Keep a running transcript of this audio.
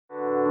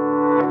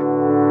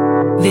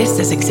This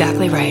is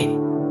exactly right.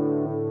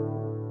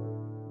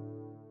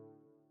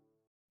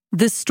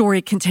 This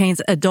story contains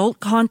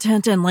adult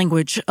content and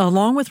language,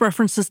 along with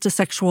references to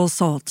sexual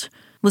assault.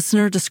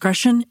 Listener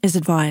discretion is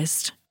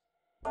advised.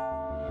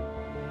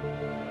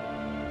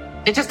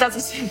 It just doesn't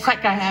seem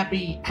like a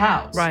happy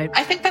house. Right.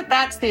 I think that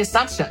that's the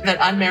assumption, that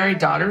unmarried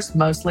daughters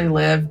mostly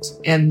lived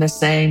in the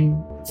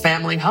same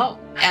family home.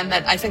 And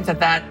that I think that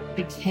that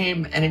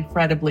became an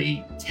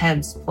incredibly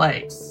tense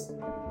place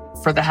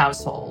for the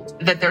household.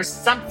 That there's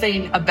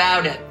something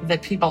about it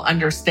that people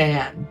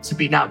understand to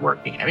be not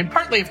working. I mean,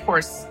 partly, of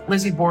course,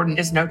 Lizzie Borden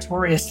is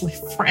notoriously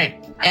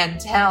frank and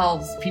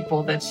tells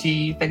people that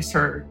she thinks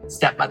her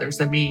stepmother's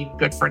a mean,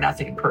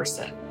 good-for-nothing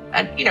person.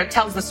 And,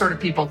 tells the sort of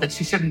people that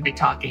she shouldn't be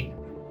talking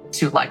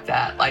to like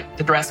that, like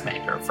the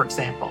dressmaker, for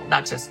example,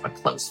 not just a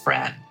close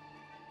friend.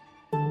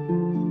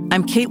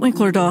 I'm Kate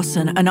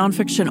Winkler-Dawson, a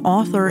nonfiction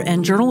author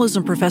and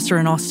journalism professor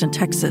in Austin,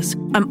 Texas.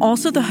 I'm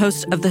also the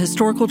host of the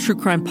historical true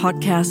crime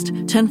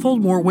podcast, Tenfold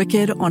More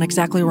Wicked on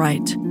Exactly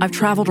Right. I've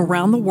traveled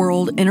around the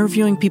world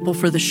interviewing people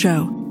for the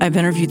show. I've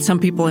interviewed some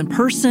people in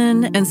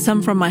person and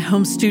some from my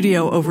home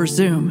studio over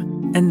Zoom.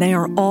 And they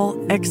are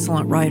all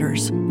excellent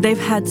writers. They've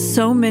had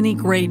so many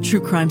great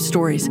true crime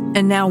stories,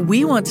 and now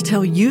we want to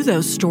tell you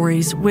those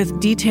stories with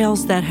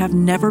details that have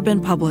never been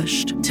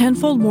published.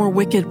 Tenfold More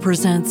Wicked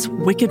presents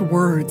Wicked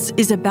Words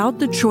is about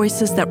the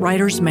choices that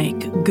writers make,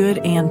 good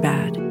and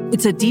bad.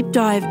 It's a deep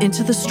dive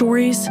into the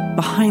stories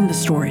behind the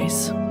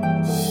stories.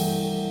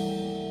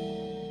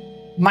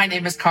 My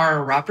name is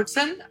Cara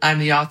Robertson. I'm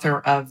the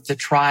author of The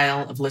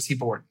Trial of Lizzie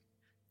Borden.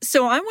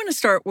 So I want to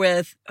start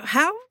with,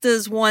 how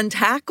does one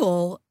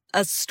tackle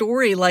a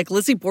story like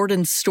Lizzie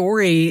Borden's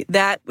story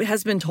that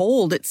has been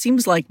told, it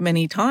seems like,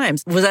 many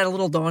times? Was that a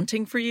little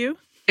daunting for you?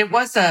 It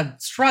was a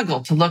struggle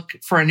to look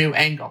for a new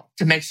angle,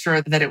 to make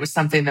sure that it was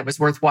something that was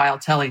worthwhile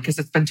telling, because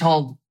it's been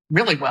told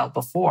really well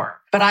before.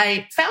 But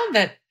I found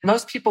that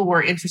most people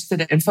were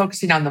interested in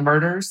focusing on the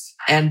murders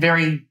and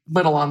very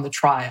little on the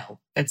trial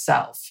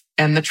itself.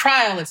 And the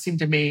trial, it seemed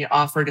to me,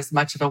 offered as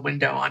much of a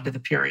window onto the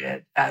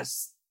period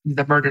as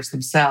the murders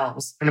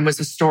themselves. And it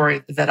was a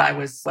story that I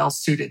was well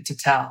suited to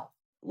tell.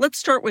 Let's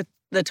start with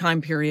the time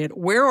period.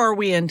 Where are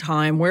we in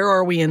time? Where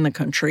are we in the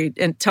country?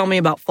 And tell me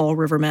about Fall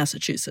River,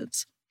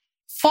 Massachusetts.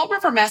 Fall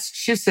River,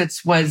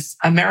 Massachusetts was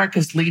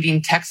America's leading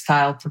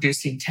textile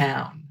producing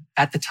town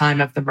at the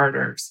time of the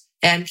murders.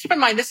 And keep in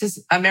mind, this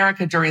is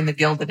America during the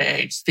Gilded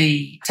Age.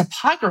 The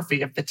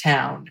topography of the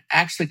town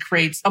actually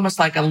creates almost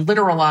like a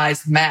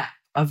literalized map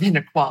of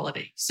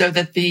inequality, so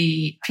that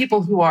the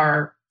people who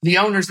are the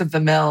owners of the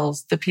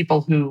mills, the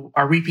people who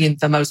are reaping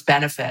the most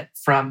benefit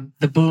from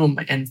the boom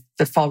and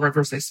the Fall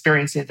River's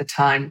experiencing at the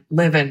time,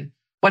 live in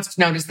what's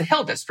known as the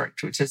Hill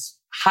District, which is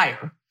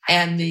higher.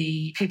 And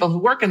the people who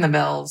work in the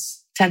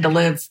mills tend to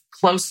live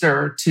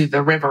closer to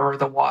the river or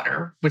the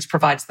water, which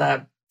provides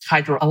the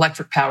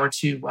hydroelectric power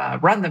to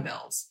run the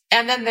mills.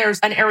 And then there's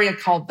an area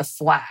called the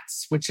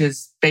Flats, which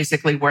is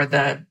basically where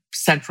the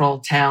central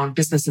town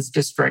businesses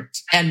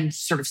district and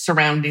sort of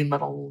surrounding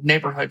little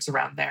neighborhoods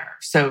around there.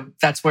 So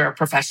that's where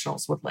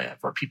professionals would live,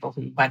 or people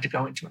who had to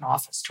go into an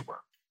office to work.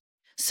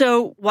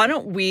 So why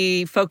don't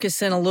we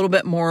focus in a little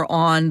bit more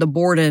on the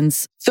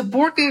Bordens? The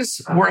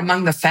Bordens were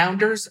among the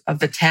founders of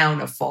the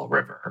town of Fall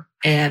River.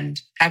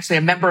 And actually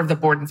a member of the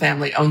Borden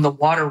family owned the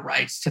water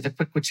rights to the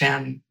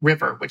Quickwichan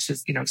River, which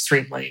is,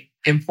 extremely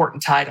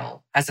important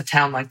title as a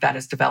town like that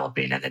is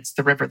developing. And it's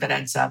the river that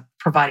ends up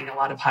providing a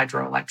lot of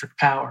hydroelectric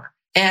power.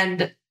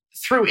 And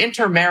through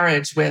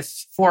intermarriage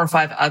with 4 or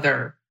 5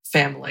 other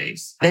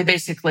families, they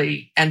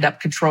basically end up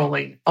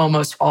controlling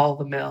almost all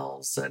the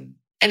mills and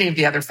any of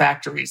the other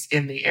factories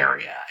in the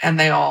area. And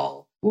they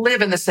all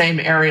live in the same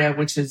area,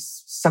 which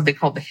is something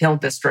called the Hill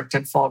District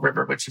in Fall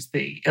River, which is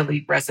the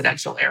elite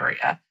residential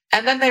area.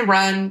 And then they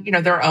run,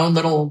 their own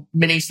little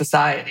mini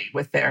society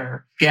with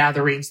their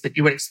gatherings that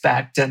you would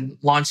expect, and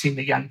launching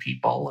the young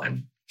people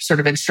and sort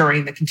of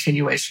ensuring the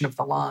continuation of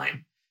the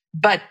line.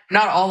 But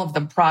not all of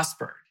them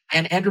prospered.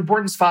 And Andrew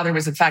Borden's father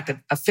was, in fact,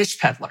 a fish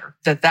peddler,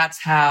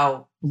 that's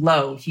how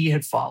low he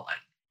had fallen,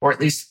 or at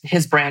least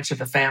his branch of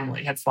the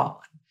family had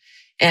fallen.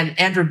 And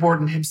Andrew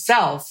Borden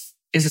himself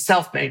is a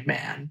self-made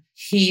man.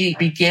 He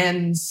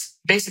begins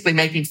basically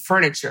making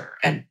furniture,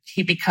 and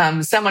he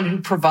becomes someone who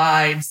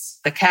provides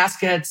the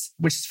caskets,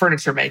 which is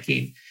furniture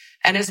making,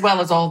 and as well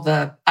as all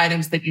the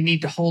items that you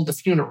need to hold a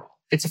funeral.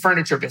 It's a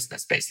furniture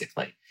business,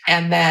 basically.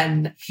 And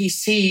then he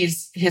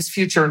sees his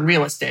future in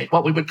real estate,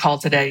 what we would call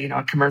today,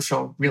 a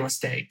commercial real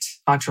estate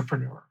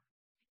entrepreneur.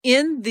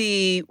 In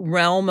the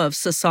realm of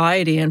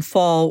society in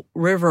Fall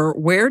River,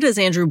 where does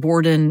Andrew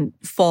Borden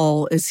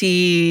fall? Is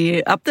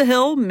he up the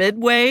hill,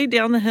 midway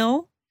down the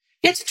hill?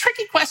 It's a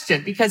tricky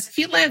question, because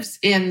he lives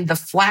in the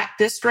flat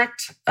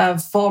district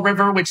of Fall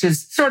River, which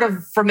is sort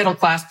of for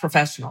middle-class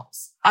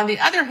professionals. On the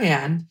other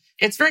hand,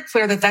 it's very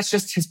clear that that's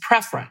just his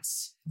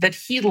preference, that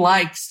he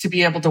likes to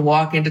be able to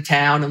walk into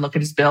town and look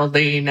at his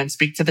building and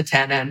speak to the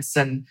tenants.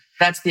 And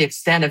that's the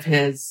extent of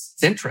his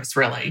interest,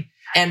 really.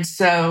 And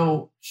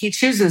so he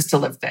chooses to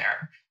live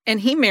there. And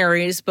he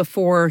marries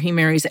before he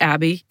marries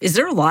Abby. Is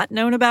there a lot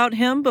known about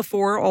him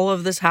before all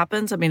of this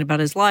happens? I mean, about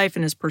his life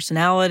and his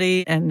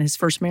personality and his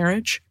first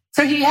marriage?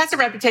 So he has a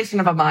reputation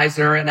of a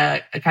miser and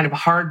a kind of a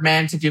hard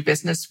man to do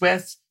business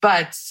with.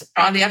 But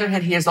on the other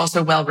hand, he is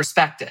also well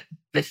respected,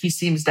 that he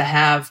seems to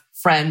have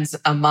friends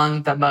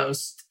among the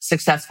most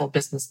successful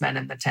businessmen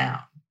in the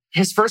town.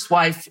 His first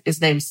wife is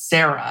named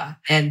Sarah,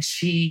 and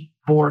she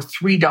bore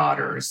 3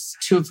 daughters,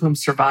 2 of whom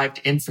survived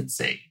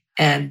infancy.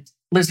 And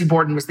Lizzie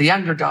Borden was the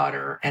younger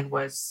daughter and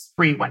was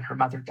 3 when her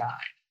mother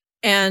died.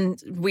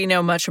 And we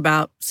know much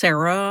about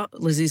Sarah,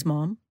 Lizzie's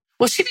mom.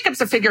 Well, she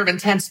becomes a figure of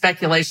intense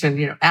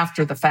speculation,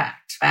 after the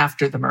fact,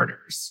 after the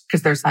murders,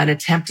 because there's an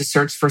attempt to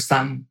search for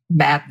some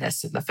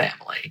madness in the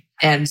family.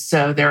 And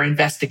so there are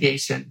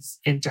investigations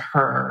into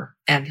her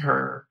and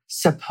her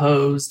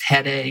supposed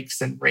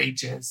headaches and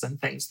rages and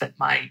things that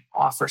might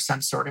offer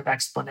some sort of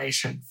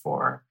explanation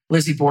for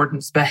Lizzie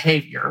Borden's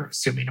behavior,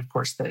 assuming, of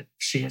course, that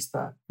she is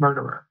the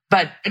murderer.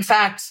 But in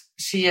fact,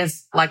 she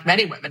is, like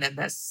many women in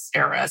this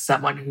era,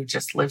 someone who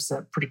just lives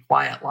a pretty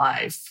quiet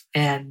life,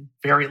 and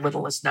very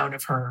little is known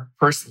of her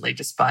personally,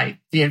 despite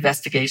the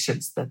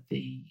investigations that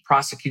the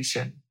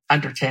prosecution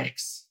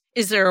undertakes.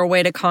 Is there a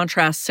way to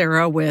contrast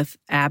Sarah with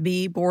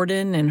Abby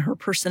Borden and her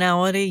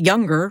personality?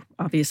 Younger,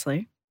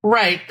 obviously.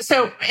 Right.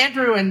 So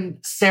Andrew and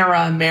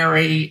Sarah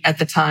marry at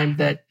the time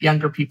that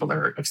younger people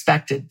are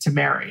expected to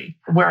marry,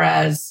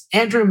 whereas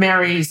Andrew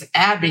marries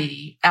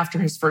Abby after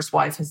his first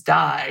wife has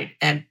died.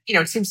 And,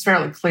 it seems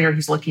fairly clear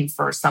he's looking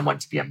for someone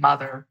to be a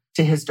mother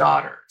to his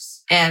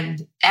daughters.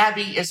 And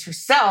Abby is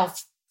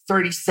herself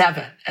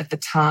 37 at the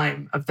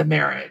time of the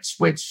marriage,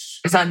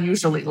 which is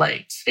unusually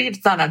late.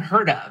 It's not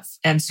unheard of.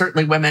 And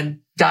certainly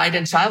women died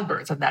in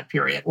childbirth in that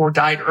period or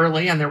died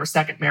early, and there were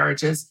second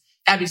marriages.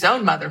 Abby's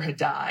own mother had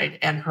died,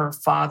 and her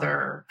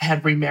father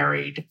had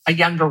remarried a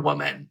younger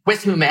woman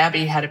with whom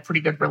Abby had a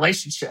pretty good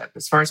relationship,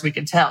 as far as we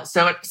can tell.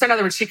 So in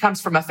other words, she comes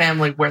from a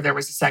family where there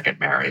was a second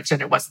marriage,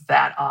 and it wasn't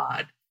that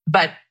odd.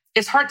 But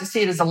it's hard to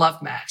see it as a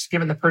love match,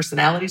 given the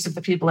personalities of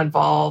the people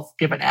involved,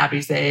 given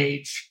Abby's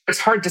age. It's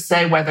hard to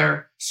say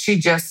whether she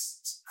just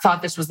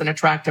thought this was an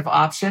attractive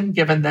option,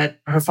 given that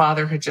her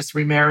father had just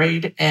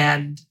remarried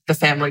and the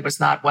family was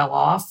not well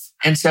off.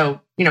 And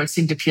so, it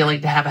seemed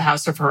appealing to have a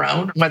house of her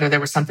own, whether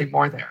there was something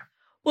more there.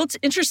 Well, it's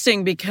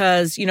interesting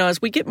because,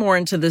 as we get more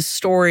into this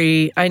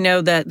story, I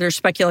know that there's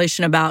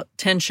speculation about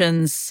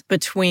tensions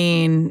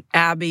between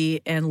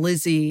Abby and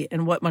Lizzie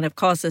and what might have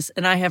caused this.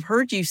 And I have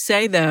heard you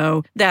say,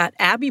 though, that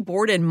Abby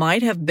Borden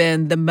might have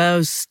been the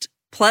most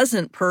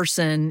pleasant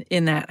person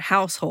in that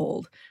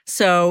household.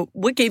 So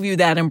what gave you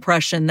that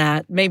impression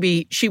that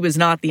maybe she was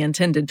not the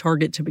intended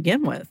target to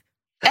begin with?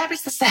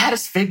 Abby's the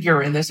saddest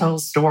figure in this whole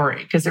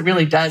story, because it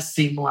really does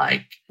seem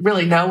like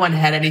really no one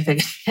had anything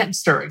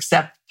against her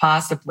except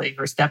possibly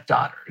her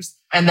stepdaughters.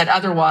 And that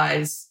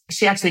otherwise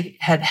she actually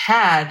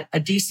had a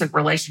decent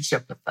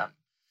relationship with them.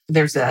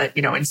 There's a,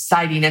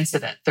 inciting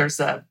incident. There's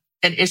an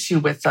issue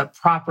with a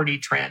property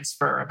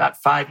transfer about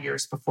 5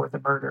 years before the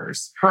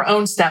murders. Her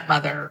own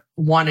stepmother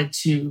wanted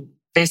to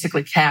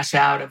basically cash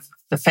out of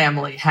the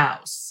family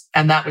house.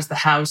 And that was the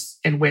house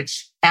in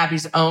which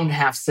Abby's own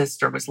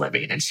half-sister was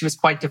living. And she was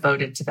quite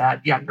devoted to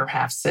that younger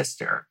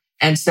half-sister.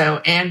 And so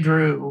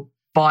Andrew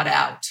bought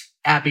out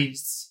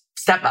Abby's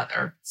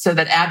stepmother so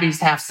that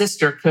Abby's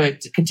half-sister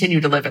could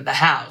continue to live in the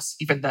house,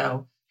 even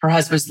though her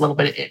husband was a little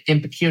bit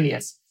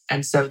impecunious.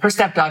 And so her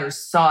stepdaughters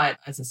saw it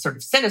as a sort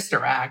of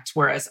sinister act,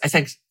 whereas I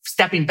think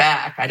stepping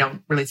back, I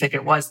don't really think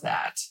it was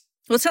that.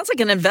 Well, it sounds like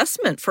an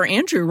investment for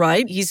Andrew,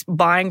 right? He's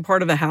buying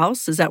part of a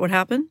house. Is that what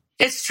happened?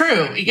 It's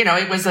true.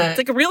 It's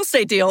like a real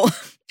estate deal.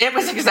 It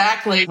was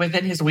exactly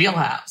within his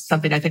wheelhouse,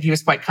 something I think he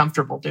was quite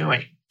comfortable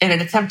doing. In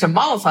an attempt to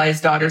mollify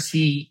his daughters,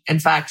 he, in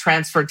fact,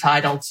 transferred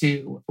title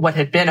to what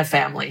had been a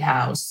family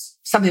house,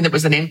 something that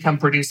was an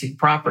income-producing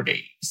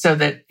property, so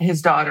that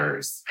his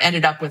daughters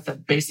ended up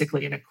with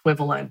basically an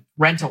equivalent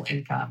rental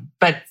income.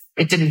 But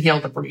it didn't heal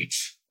the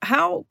breach.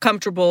 How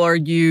comfortable are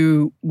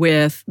you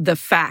with the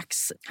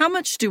facts? How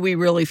much do we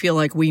really feel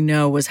like we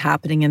know was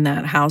happening in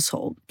that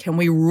household? Can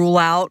we rule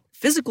out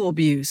physical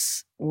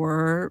abuse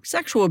or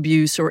sexual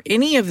abuse or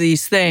any of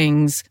these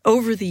things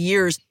over the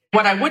years?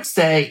 What I would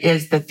say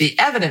is that the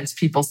evidence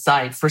people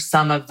cite for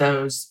some of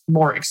those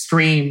more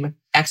extreme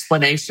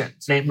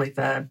explanations, namely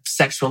the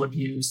sexual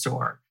abuse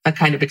or a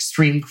kind of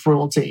extreme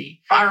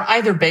cruelty, are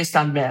either based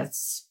on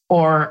myths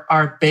or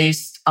are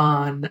based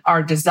on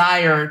our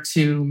desire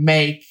to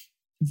make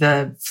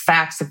the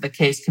facts of the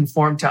case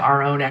conform to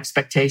our own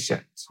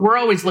expectations. We're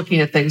always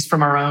looking at things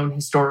from our own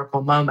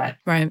historical moment.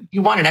 Right.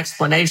 You want an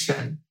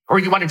explanation or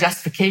you want a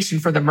justification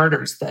for the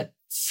murders that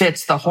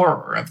fits the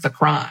horror of the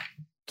crime.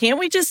 Can't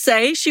we just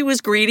say she was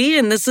greedy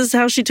and this is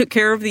how she took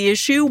care of the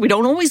issue? We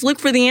don't always look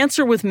for the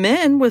answer with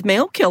men, with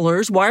male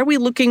killers. Why are we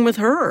looking with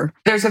her?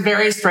 There's a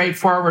very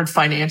straightforward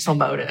financial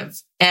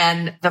motive.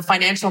 And the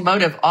financial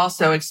motive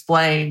also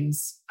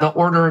explains the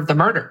order of the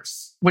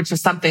murders, which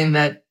is something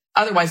that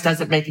otherwise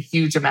doesn't make a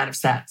huge amount of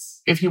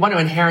sense. If you want to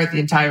inherit the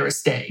entire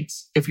estate,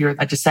 if you're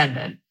a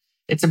descendant,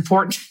 it's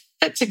important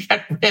to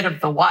get rid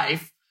of the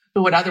wife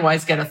who would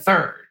otherwise get a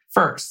third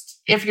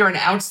first. If you're an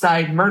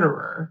outside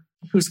murderer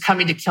who's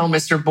coming to kill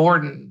Mr.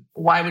 Borden,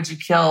 why would you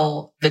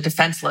kill the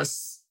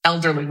defenseless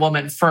elderly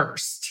woman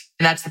first?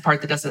 And that's the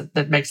part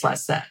that makes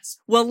less sense.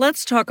 Well,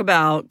 let's talk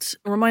about,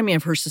 remind me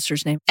of her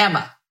sister's name.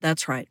 Emma.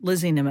 That's right,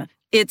 Lizzie and Emma.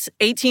 It's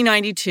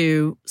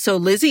 1892. So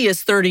Lizzie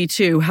is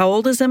 32. How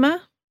old is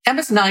Emma?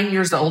 Emma's 9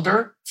 years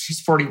older. She's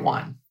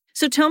 41.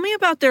 So tell me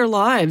about their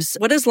lives.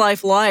 What is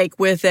life like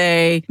with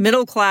a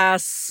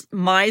middle-class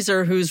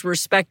miser who's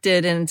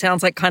respected and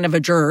sounds like kind of a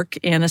jerk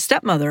and a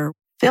stepmother?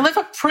 They live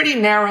a pretty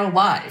narrow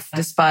life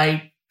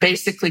despite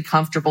basically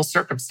comfortable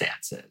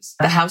circumstances.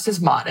 The house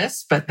is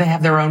modest, but they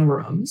have their own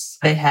rooms.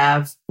 They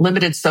have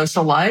limited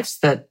social lives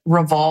that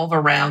revolve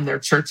around their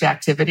church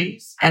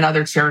activities and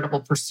other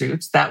charitable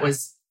pursuits. That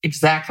was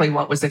exactly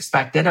what was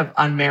expected of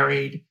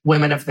unmarried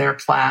women of their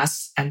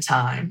class and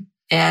time.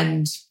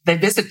 And they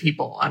visit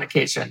people on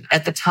occasion.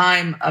 At the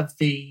time of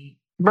the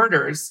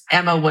murders,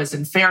 Emma was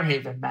in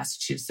Fairhaven,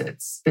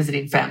 Massachusetts,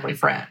 visiting family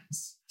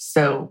friends.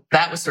 So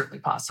that was certainly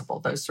possible.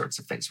 Those sorts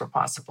of things were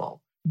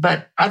possible.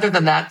 But other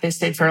than that, they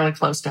stayed fairly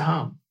close to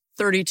home.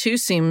 32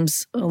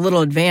 seems a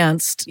little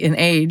advanced in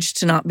age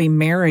to not be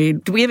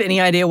married. Do we have any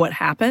idea what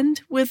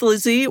happened with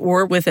Lizzie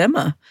or with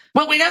Emma?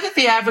 Well, we know that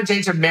the average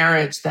age of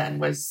marriage then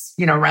was,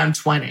 around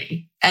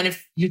 20. And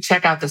if you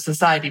check out the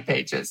society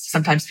pages,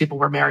 sometimes people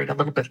were married a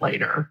little bit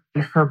later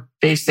in her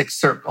basic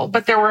circle.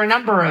 But there were a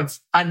number of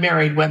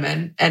unmarried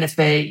women. And if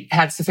they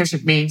had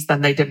sufficient means,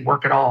 then they didn't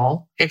work at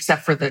all,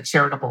 except for the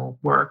charitable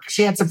work.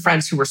 She had some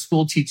friends who were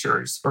school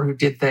teachers or who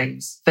did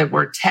things that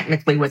were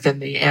technically within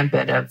the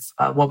ambit of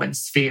a woman's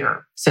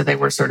sphere. So they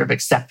were sort of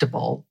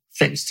acceptable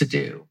things to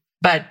do.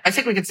 But I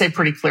think we could say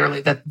pretty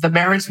clearly that the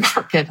marriage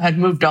market had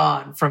moved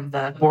on from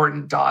the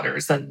Borden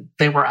daughters, and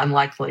they were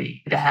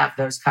unlikely to have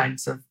those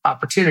kinds of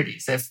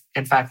opportunities if,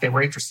 in fact, they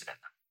were interested in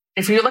them.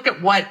 If you look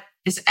at what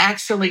is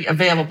actually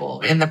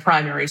available in the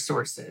primary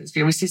sources,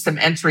 we see some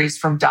entries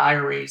from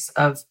diaries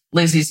of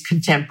Lizzie's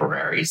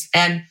contemporaries,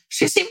 and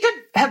she seemed to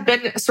have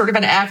been sort of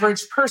an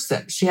average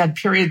person. She had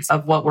periods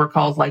of what were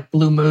called like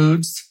blue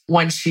moods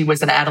when she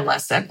was an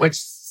adolescent,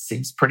 which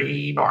seems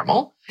pretty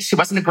normal. She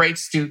wasn't a great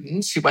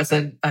student. She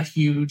wasn't a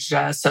huge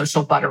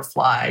social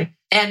butterfly.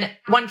 And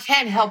one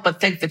can't help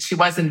but think that she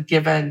wasn't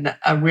given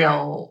a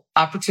real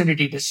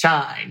opportunity to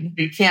shine.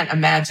 You can't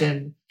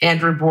imagine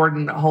Andrew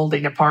Borden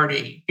holding a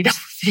party, with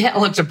the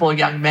eligible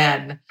young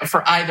men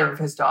for either of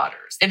his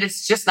daughters. And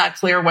it's just not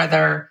clear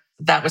whether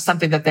that was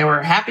something that they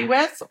were happy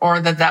with or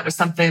that was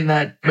something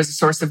that was a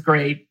source of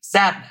great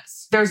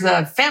sadness. There's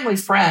a family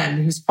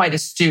friend who's quite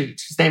astute.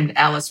 She's named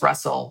Alice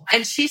Russell.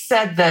 And she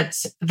said that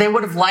they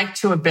would have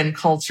liked to have been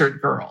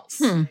cultured girls.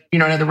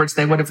 In other words,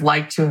 they would have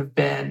liked to have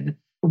been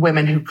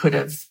women who could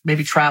have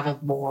maybe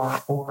traveled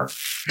more or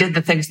did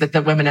the things that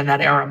the women in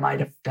that era might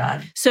have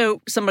done.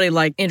 So somebody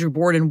like Andrew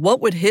Borden, what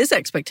would his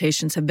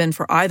expectations have been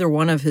for either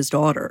one of his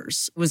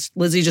daughters? Was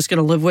Lizzie just going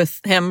to live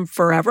with him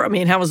forever? I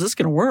mean, how was this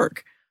going to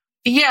work?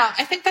 Yeah,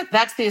 I think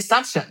that's the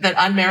assumption, that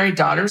unmarried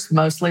daughters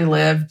mostly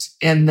lived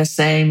in the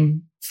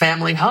same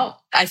family home.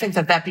 I think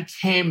that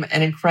became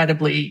an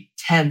incredibly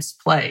tense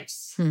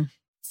place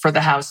for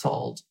the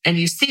household. And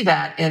you see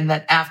that in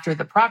that after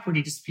the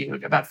property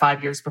dispute, about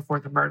 5 years before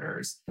the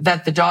murders,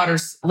 that the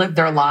daughters live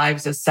their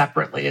lives as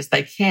separately as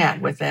they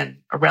can within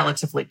a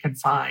relatively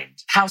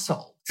confined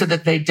household so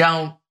that they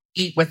don't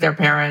eat with their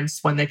parents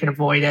when they can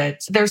avoid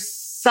it. There's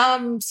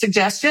some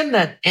suggestion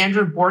that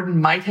Andrew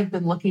Borden might have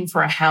been looking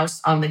for a house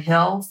on the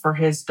hill for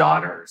his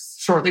daughters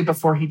shortly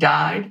before he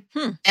died.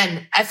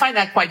 And I find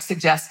that quite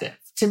suggestive.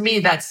 To me,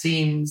 that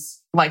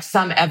seems like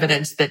some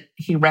evidence that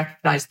he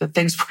recognized that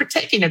things were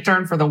taking a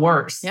turn for the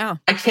worse. Yeah.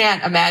 I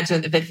can't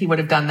imagine that he would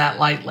have done that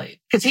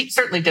lightly because he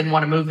certainly didn't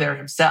want to move there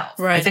himself.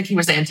 Right. I think he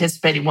was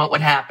anticipating what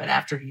would happen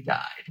after he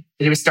died,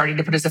 that he was starting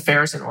to put his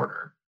affairs in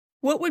order.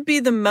 What would be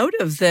the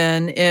motive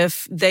then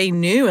if they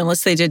knew,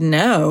 unless they didn't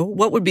know,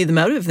 what would be the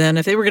motive then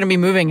if they were going to be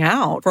moving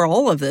out for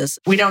all of this?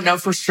 We don't know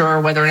for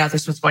sure whether or not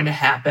this was going to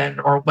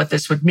happen or what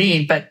this would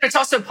mean, but it's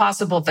also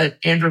possible that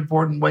Andrew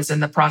Borden was in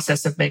the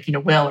process of making a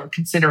will or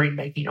considering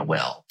making a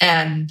will.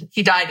 And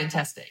he died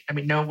intestate. I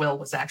mean, no will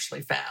was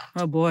actually found.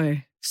 Oh,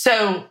 boy.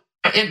 So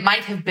it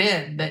might have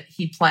been that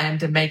he planned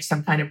to make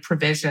some kind of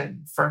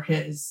provision for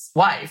his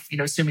wife,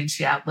 assuming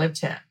she outlived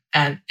him,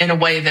 and in a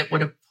way that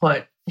would have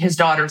put his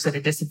daughters at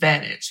a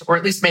disadvantage, or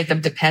at least made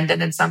them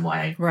dependent in some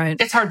way. Right.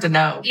 It's hard to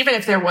know. Even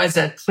if there was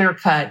a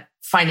clear-cut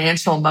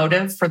financial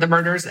motive for the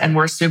murders, and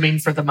we're assuming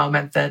for the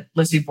moment that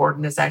Lizzie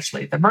Borden is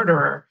actually the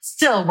murderer,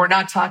 still, we're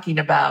not talking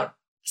about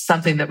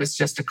something that was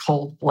just a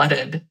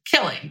cold-blooded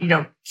killing. You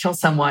don't kill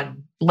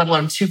someone, let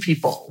alone two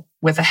people,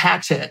 with a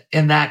hatchet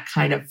in that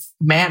kind of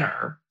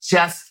manner,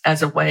 just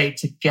as a way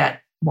to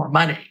get more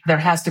money. There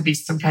has to be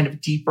some kind of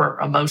deeper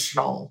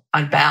emotional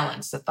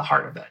unbalance at the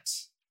heart of it.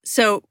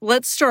 So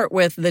let's start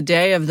with the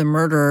day of the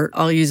murder.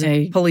 I'll use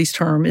a police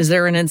term. Is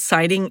there an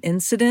inciting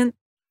incident?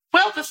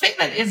 Well, the thing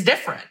that is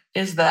different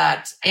is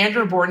that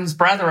Andrew Borden's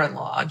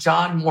brother-in-law,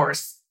 John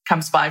Morse,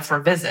 comes by for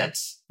a visit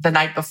the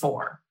night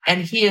before.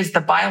 And he is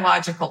the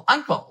biological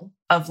uncle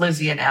of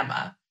Lizzie and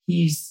Emma.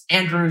 He's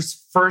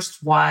Andrew's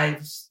first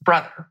wife's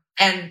brother.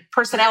 And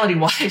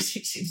personality-wise, he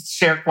seems to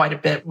share quite a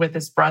bit with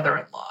his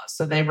brother-in-law.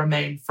 So they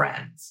remain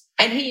friends.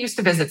 And he used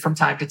to visit from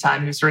time to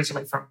time. He was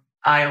originally from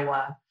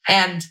Iowa.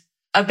 And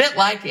a bit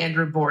like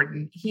Andrew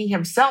Borden, he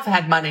himself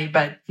had money,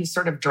 but he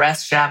sort of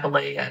dressed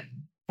shabbily. And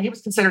he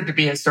was considered to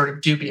be a sort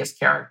of dubious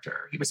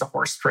character. He was a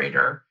horse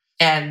trader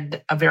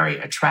and a very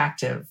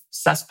attractive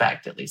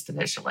suspect, at least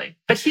initially.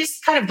 But he's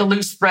kind of the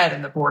loose thread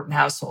in the Borden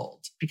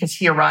household because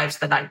he arrives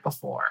the night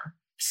before.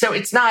 So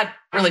it's not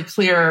really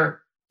clear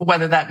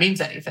whether that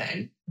means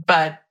anything.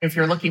 But if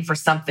you're looking for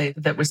something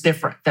that was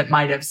different, that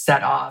might have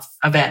set off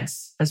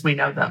events as we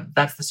know them,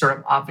 that's the sort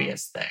of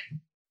obvious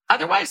thing.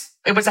 Otherwise,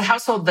 it was a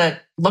household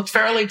that looked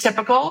fairly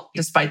typical,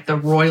 despite the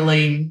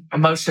roiling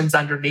emotions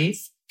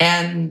underneath.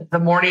 And the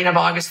morning of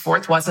August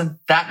 4th wasn't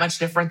that much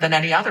different than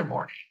any other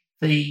morning.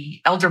 The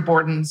elder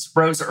Bordens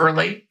rose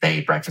early. They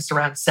ate breakfast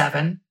around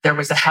 7. There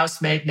was a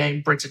housemaid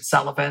named Bridget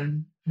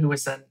Sullivan, who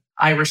was an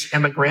Irish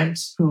immigrant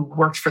who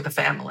worked for the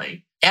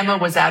family. Emma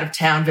was out of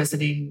town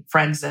visiting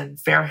friends in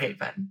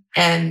Fairhaven.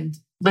 And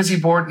Lizzie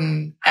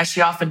Borden, as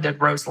she often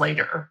did, rose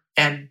later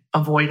and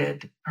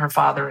avoided her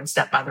father and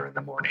stepmother in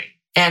the morning.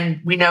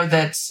 And we know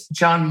that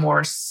John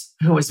Morse,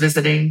 who was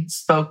visiting,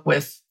 spoke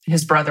with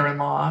his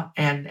brother-in-law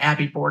and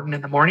Abby Borden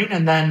in the morning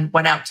and then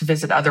went out to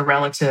visit other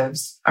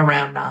relatives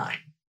around 9.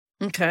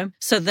 Okay.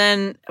 So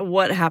then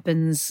what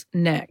happens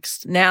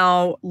next?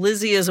 Now,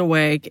 Lizzie is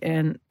awake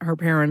and her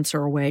parents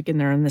are awake and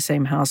they're in the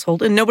same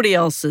household and nobody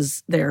else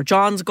is there.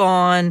 John's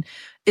gone.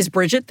 Is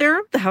Bridget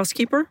there, the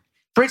housekeeper?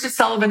 Bridget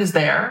Sullivan is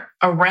there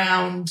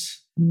around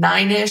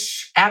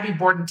 9-ish. Abby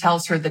Borden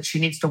tells her that she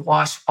needs to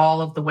wash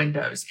all of the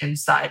windows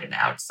inside and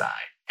outside.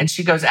 And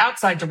she goes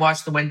outside to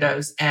wash the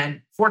windows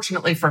and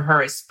fortunately for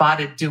her is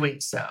spotted doing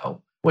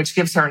so, which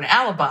gives her an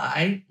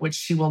alibi, which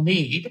she will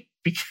need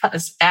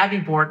because Abby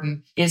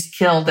Borden is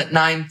killed at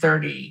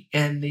 9:30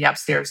 in the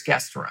upstairs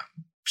guest room.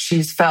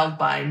 She's felled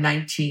by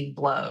 19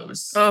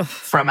 blows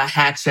from a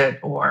hatchet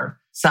or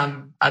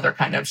some other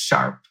kind of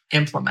sharp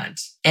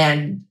implement.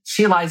 And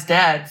she lies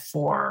dead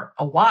for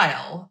a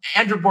while.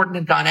 Andrew Borden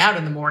had gone out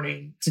in the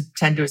morning to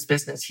tend to his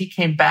business. He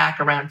came back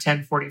around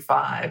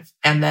 10:45.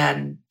 And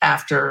then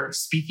after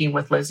speaking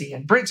with Lizzie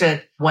and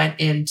Bridget, went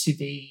into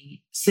the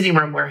sitting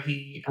room where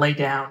he lay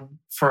down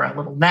for a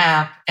little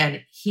nap.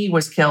 And he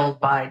was killed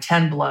by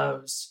 10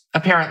 blows,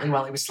 apparently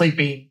while he was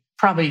sleeping,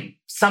 probably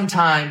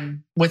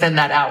sometime within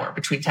that hour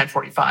between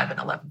 10:45 and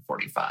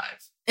 11:45.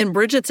 And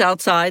Bridget's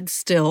outside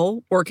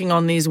still working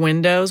on these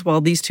windows while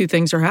these two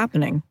things are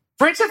happening.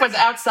 Bridget was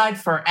outside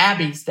for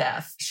Abby's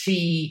death.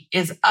 She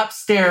is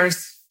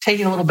upstairs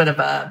taking a little bit of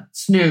a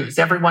snooze.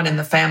 Everyone in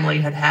the family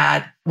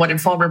had what in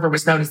Fall River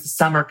was known as the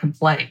summer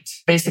complaint,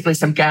 basically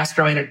some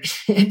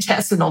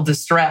gastrointestinal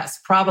distress,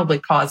 probably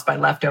caused by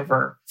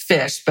leftover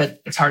fish,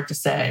 but it's hard to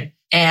say.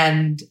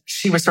 And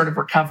she was sort of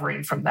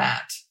recovering from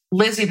that.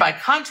 Lizzie, by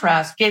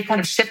contrast, gave kind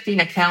of shifting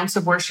accounts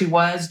of where she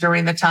was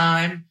during the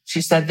time. She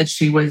said that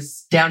she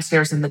was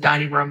downstairs in the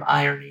dining room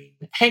ironing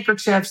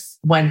handkerchiefs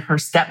when her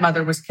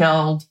stepmother was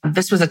killed.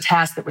 This was a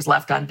task that was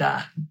left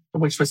undone,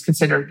 which was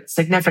considered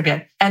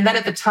significant. And then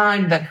at the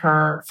time that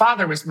her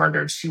father was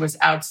murdered, she was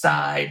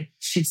outside.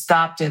 She'd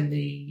stopped in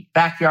the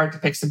backyard to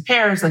pick some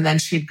pears, and then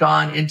she'd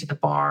gone into the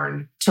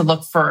barn to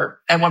look for,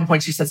 at one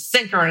point she says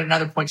sinker, and at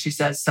another point she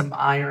says some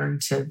iron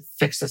to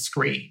fix a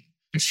screen.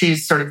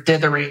 She's sort of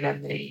dithering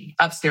in the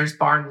upstairs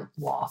barn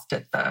loft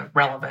at the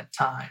relevant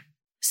time.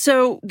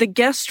 So the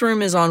guest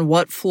room is on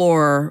what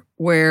floor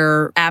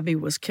where Abby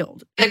was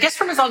killed? The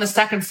guest room is on the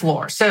second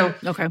floor. So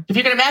if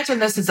you can imagine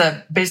this is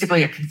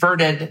basically a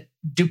converted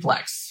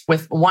duplex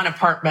with one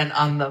apartment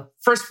on the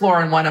first floor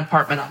and one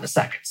apartment on the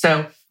second.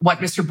 So what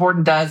Mr.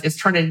 Borden does is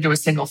turn it into a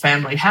single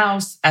family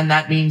house. And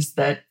that means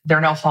that there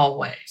are no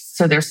hallways.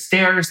 So there's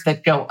stairs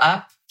that go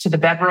up to the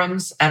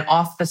bedrooms, and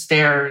off the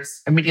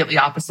stairs, immediately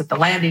opposite the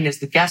landing, is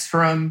the guest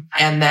room.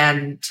 And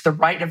then to the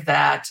right of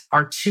that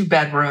are 2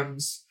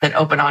 bedrooms that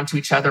open onto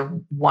each other,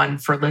 one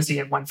for Lizzie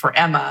and one for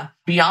Emma.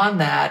 Beyond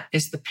that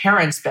is the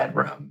parents'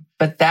 bedroom.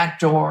 But that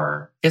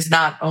door is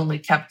not only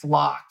kept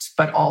locked,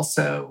 but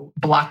also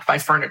blocked by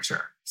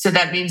furniture. So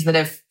that means that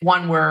if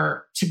one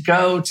were to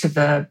go to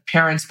the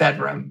parents'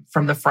 bedroom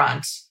from the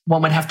front,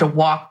 one would have to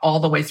walk all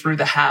the way through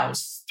the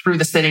house, through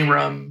the sitting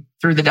room,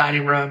 through the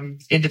dining room,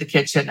 into the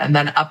kitchen, and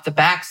then up the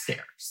back stairs.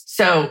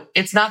 So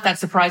it's not that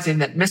surprising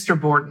that Mr.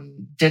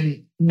 Borden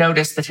didn't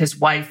notice that his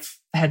wife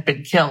had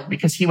been killed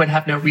because he would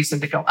have no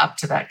reason to go up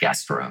to that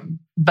guest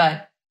room.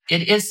 But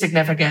it is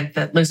significant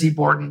that Lizzie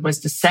Borden was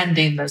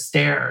descending the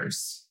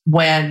stairs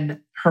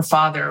when her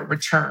father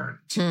returned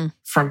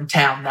from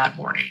town that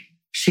morning.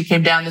 She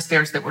came down the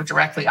stairs that were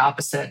directly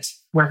opposite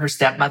where her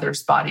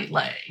stepmother's body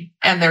lay.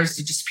 And there's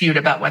a dispute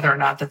about whether or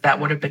not that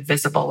would have been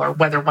visible or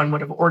whether one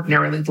would have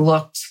ordinarily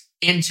looked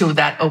into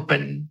that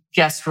open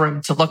guest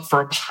room to look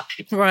for a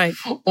body. Right.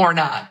 Or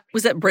not.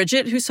 Was that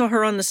Bridget who saw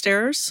her on the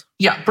stairs?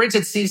 Yeah,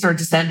 Bridget sees her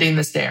descending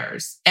the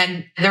stairs.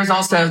 And there's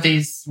also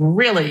these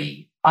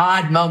really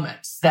odd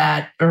moments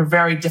that are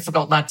very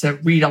difficult not to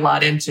read a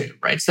lot into,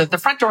 right? So the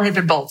front door had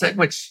been bolted,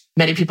 which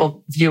many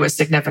people view as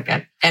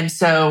significant. And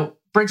so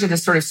Bridget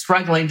is sort of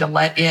struggling to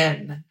let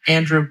in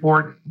Andrew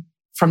Borden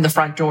from the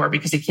front door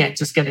because he can't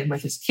just get in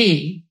with his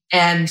key.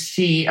 And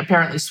she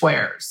apparently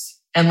swears.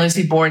 And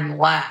Lizzie Borden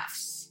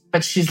laughs,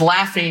 but she's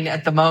laughing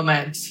at the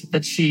moment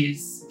that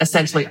she's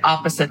essentially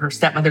opposite her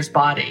stepmother's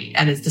body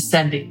and is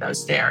descending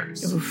those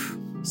stairs. Oof.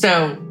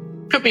 So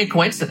could be a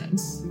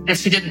coincidence. If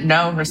she didn't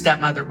know her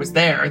stepmother was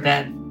there,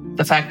 then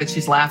the fact that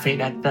she's laughing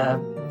at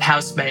the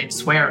housemaid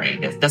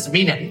swearing, it doesn't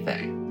mean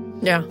anything.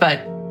 Yeah.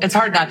 But it's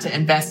hard not to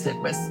invest it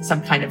with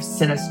some kind of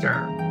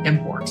sinister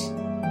import.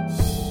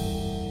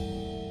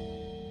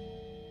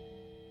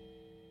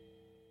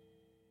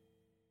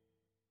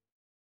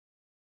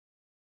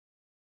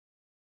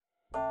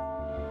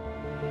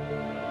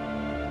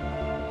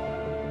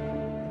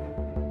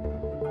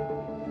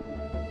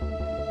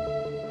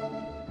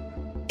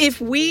 If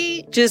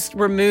we just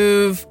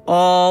remove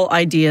all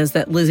ideas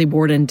that Lizzie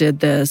Borden did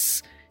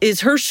this,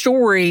 is her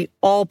story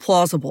all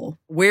plausible?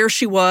 Where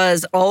she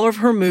was, all of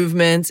her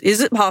movements, is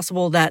it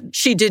possible that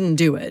she didn't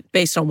do it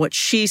based on what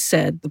she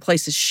said, the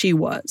places she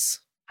was?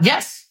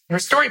 Yes. Her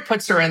story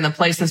puts her in the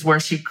places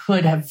where she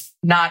could have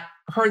not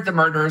heard the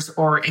murders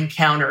or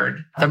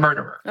encountered the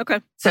murderer. Okay.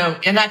 So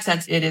in that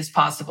sense, it is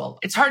possible.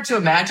 It's hard to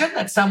imagine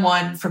that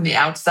someone from the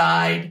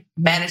outside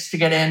managed to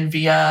get in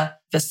via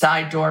the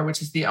side door,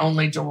 which is the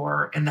only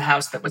door in the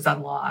house that was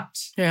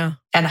unlocked. Yeah.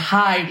 And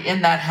hide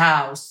in that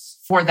house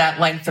for that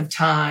length of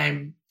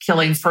time,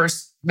 killing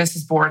first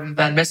Mrs. Borden,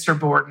 then Mr.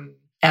 Borden,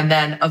 and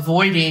then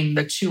avoiding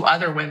the two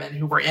other women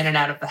who were in and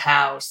out of the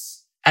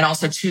house and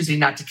also choosing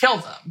not to kill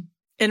them.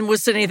 And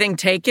was anything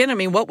taken? I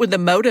mean, what would the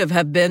motive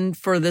have been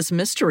for this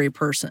mystery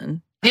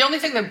person? The only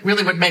thing that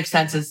really would make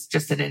sense is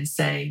just an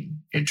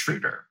insane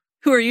intruder.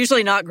 Who are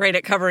usually not great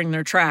at covering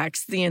their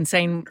tracks, the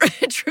insane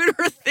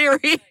intruder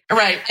theory.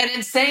 Right. An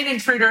insane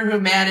intruder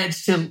who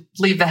managed to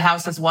leave the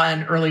house, as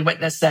one early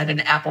witness said, in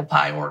apple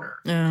pie order.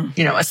 Yeah.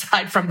 You know,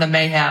 aside from the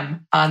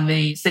mayhem on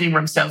the sitting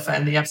room sofa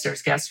in the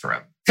upstairs guest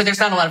room. So there's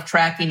not a lot of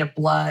tracking of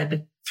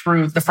blood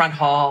through the front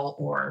hall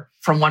or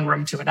from one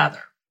room to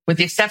another. With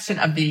the exception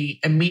of the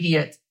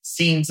immediate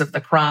scenes of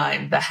the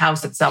crime, the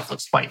house itself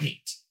looks quite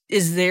neat.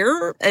 Is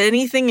there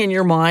anything in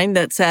your mind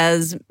that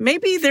says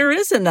maybe there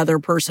is another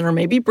person or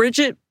maybe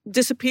Bridget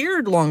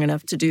disappeared long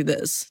enough to do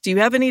this? Do you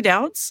have any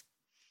doubts?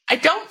 I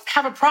don't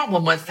have a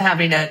problem with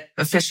having it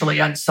officially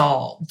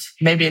unsolved.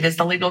 Maybe it is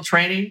the legal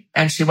training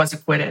and she was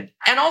acquitted.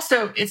 And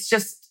also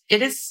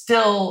it is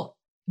still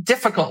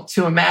difficult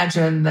to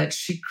imagine that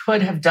she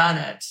could have done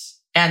it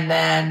and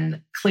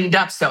then cleaned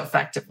up so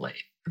effectively.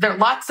 There are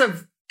lots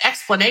of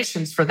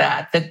explanations for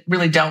that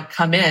really don't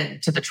come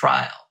in to the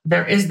trial.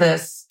 There is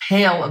this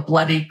pail of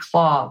bloody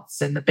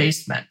cloths in the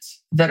basement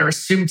that are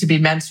assumed to be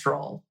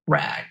menstrual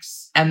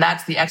rags. And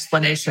that's the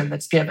explanation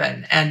that's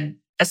given. And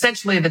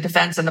essentially the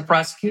defense and the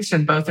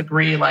prosecution both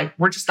agree, like,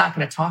 we're just not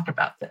going to talk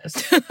about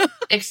this.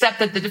 Except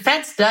that the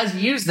defense does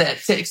use it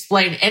to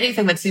explain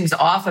anything that seems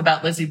off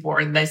about Lizzie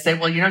Borden. They say,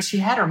 well, you know, she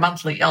had her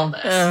monthly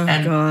illness.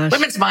 And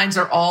women's minds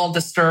are all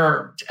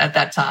disturbed at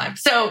that time.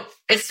 So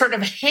it's sort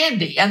of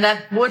handy. And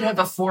that would have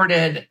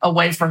afforded a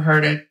way for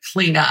her to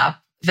clean up.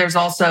 There's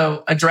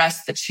also a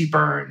dress that she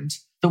burned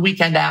the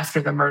weekend after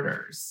the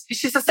murders.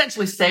 She's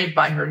essentially saved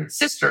by her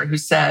sister, who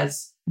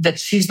says that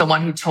she's the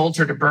one who told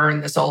her to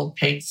burn this old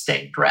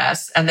paint-stained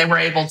dress. And they were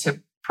able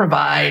to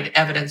provide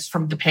evidence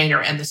from the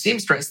painter and the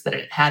seamstress that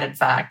it had, in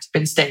fact,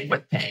 been stained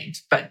with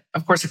paint. But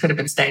of course, it could have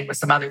been stained with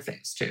some other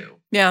things, too.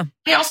 Yeah.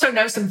 We also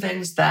know some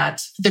things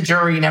that the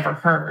jury never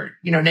heard,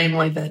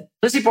 namely that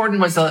Lizzie Borden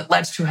was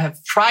alleged to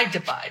have tried to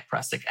buy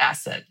prussic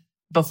acid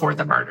before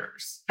the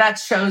murders. That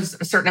shows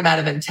a certain amount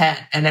of intent,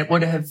 and it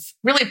would have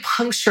really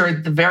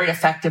punctured the very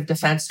effective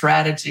defense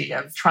strategy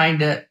of trying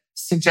to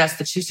suggest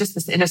that she's just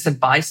this innocent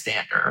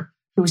bystander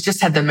who's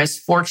just had the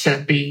misfortune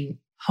of being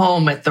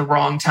home at the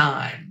wrong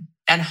time.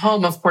 And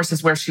home, of course,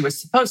 is where she was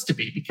supposed to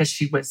be because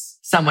she was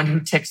someone who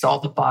ticks all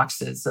the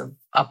boxes of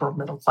upper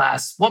middle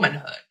class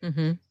womanhood.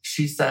 Mm-hmm.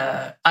 She's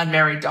an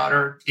unmarried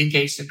daughter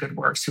engaged in good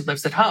works who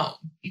lives at home.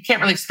 You can't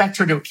really expect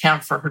her to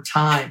account for her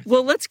time.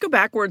 Well, let's go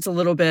backwards a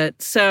little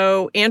bit.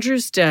 So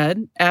Andrew's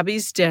dead.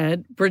 Abby's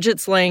dead.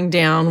 Bridget's laying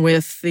down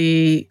with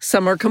the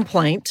summer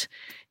complaint.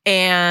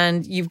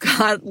 And you've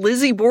got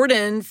Lizzie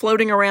Borden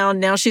floating around.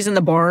 Now she's in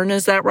the barn.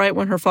 Is that right?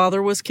 When her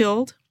father was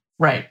killed?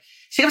 Right.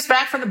 She comes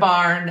back from the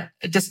barn,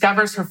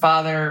 discovers her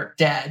father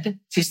dead.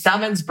 She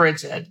summons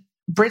Bridget.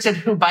 Bridget,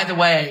 who, by the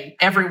way,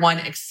 everyone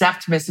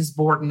except Mrs.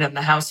 Borden in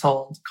the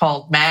household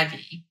called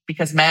Maggie,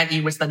 because Maggie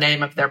was the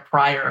name of their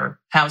prior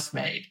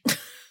housemaid.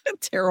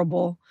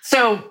 Terrible.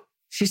 So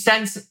she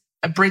sends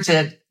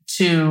Bridget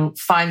to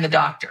find the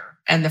doctor,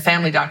 and the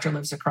family doctor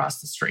lives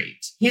across the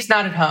street. He's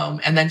not at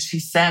home, and then she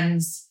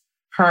sends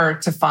her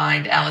to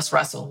find Alice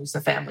Russell, who's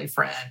a family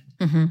friend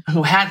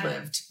who had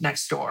lived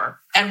next door.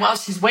 And while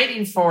she's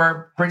waiting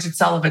for Bridget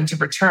Sullivan to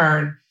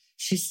return,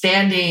 she's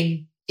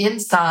standing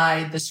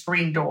inside the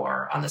screen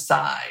door on the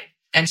side.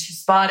 And she's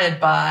spotted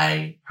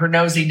by her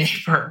nosy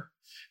neighbor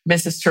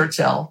Mrs.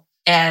 Churchill.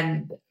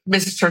 And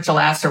Mrs. Churchill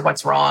asks her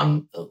what's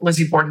wrong.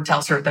 Lizzie Borden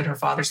tells her that her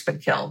father's been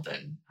killed,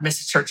 and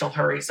Mrs. Churchill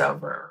hurries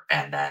over.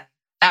 And then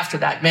after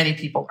that, many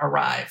people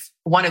arrive.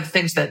 One of the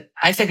things that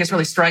I think is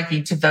really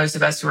striking to those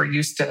of us who are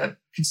used to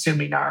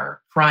consuming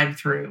our crime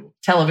through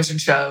television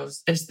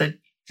shows is that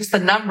just the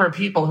number of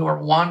people who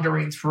are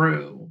wandering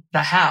through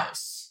the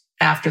house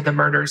after the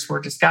murders were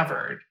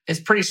discovered is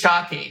pretty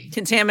shocking.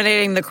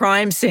 Contaminating the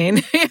crime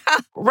scene.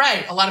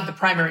 Right. A lot of the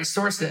primary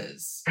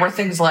sources were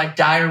things like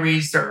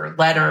diaries or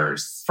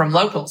letters from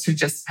locals who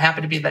just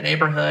happened to be in the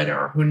neighborhood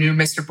or who knew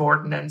Mr.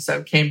 Borden and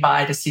so came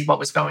by to see what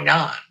was going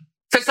on.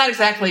 So it's not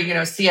exactly,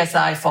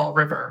 CSI Fall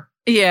River.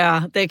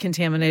 Yeah, they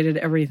contaminated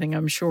everything,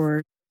 I'm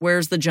sure.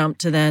 Where's the jump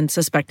to then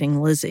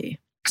suspecting Lizzie?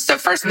 So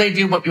first they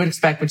do what you would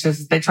expect, which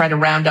is they try to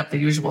round up the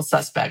usual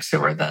suspects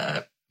who are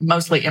the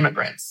mostly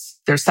immigrants.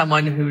 There's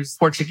someone who's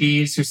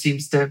Portuguese who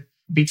seems to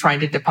be trying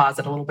to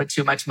deposit a little bit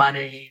too much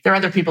money. There are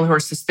other people who are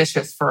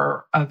suspicious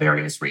for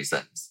various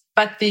reasons.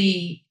 But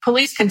the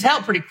police can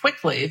tell pretty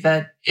quickly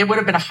that it would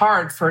have been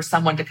hard for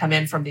someone to come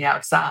in from the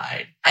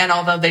outside. And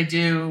although they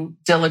do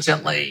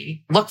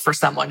diligently look for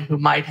someone who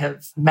might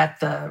have met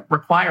the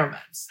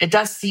requirements, it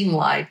does seem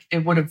like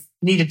it would have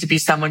needed to be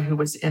someone who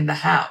was in the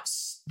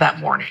house that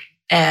morning.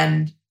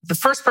 And the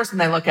first person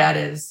they look at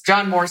is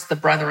John Morse, the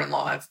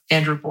brother-in-law of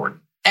Andrew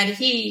Borden. And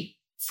he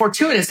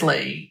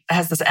fortuitously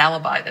has this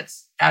alibi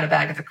that's out of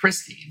Agatha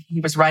Christie.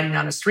 He was riding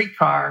on a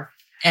streetcar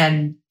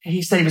and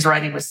he said he was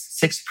riding with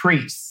 6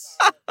 priests.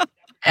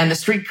 And the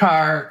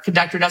streetcar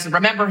conductor doesn't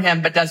remember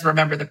him, but does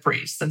remember the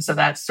priests. And so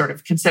that's sort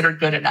of considered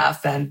good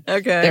enough. And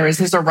there is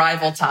his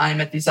arrival time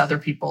at these other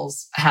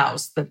people's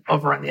house that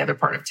over on the other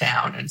part of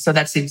town. And so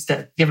that seems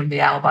to give him the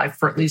alibi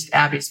for at least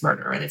Abby's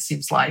murder. And it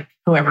seems like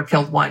whoever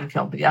killed one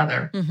killed the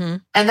other. Mm-hmm.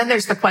 And then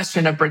there's the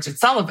question of Bridget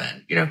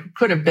Sullivan, who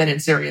could have been in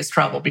serious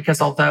trouble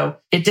because although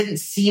it didn't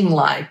seem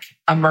like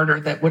a murder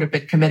that would have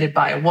been committed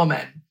by a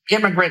woman,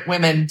 immigrant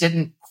women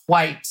didn't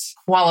quite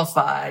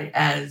qualify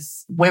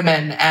as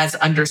women as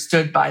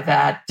understood by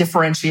that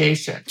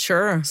differentiation.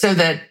 Sure. So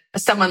that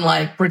someone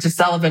like Bridget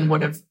Sullivan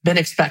would have been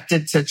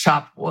expected to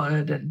chop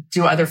wood and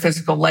do other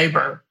physical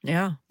labor.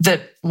 Yeah.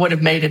 That would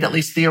have made it at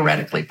least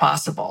theoretically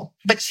possible.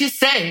 But she's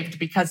saved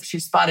because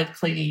she's spotted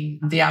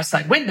cleaning the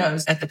outside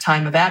windows at the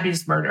time of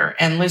Abby's murder.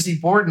 And Lizzie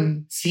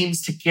Borden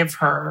seems to give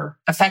her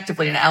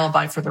effectively an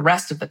alibi for the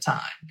rest of the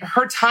time.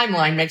 Her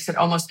timeline makes it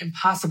almost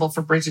impossible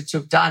for Bridget to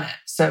have done it.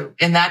 So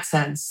in that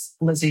sense,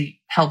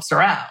 Lizzie helps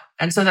her out.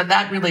 And so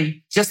that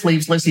really just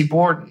leaves Lizzie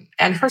Borden.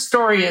 And her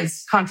story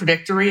is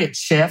contradictory. It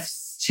shifts.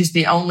 She's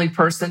the only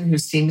person who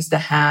seems to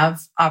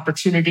have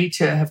opportunity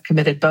to have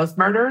committed both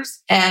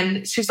murders.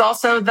 And she's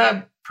also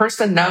the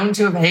person known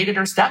to have hated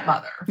her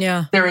stepmother.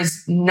 Yeah. There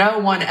is no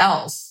one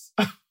else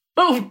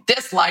who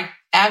disliked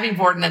Abby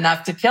Borden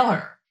enough to kill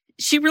her.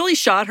 She really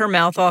shot her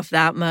mouth off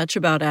that much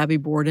about Abby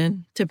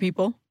Borden to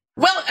people?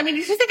 Well, I mean,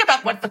 if you think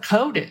about what the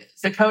code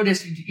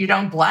is you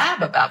don't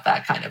blab about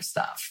that kind of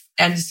stuff.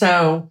 And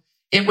so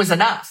it was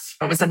enough.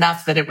 It was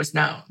enough that it was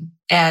known.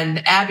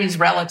 And Abby's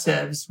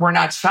relatives were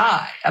not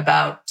shy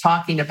about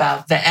talking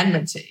about the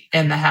enmity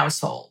in the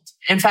household.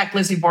 In fact,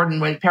 Lizzie Borden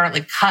would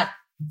apparently cut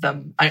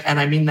them, and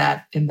I mean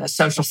that in the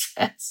social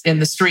sense, in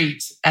the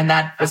street. And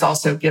that was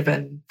also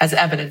given as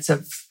evidence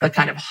of the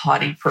kind of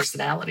haughty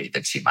personality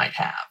that she might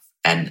have.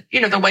 And,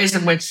 the ways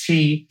in which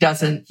she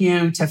doesn't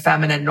hew to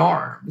feminine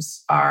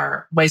norms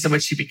are ways in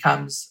which she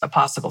becomes a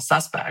possible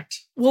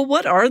suspect. Well,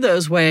 what are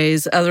those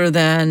ways other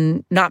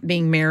than not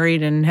being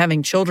married and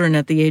having children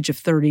at the age of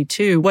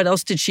 32? What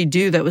else did she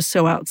do that was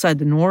so outside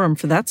the norm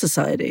for that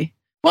society?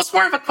 Well, it's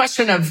more of a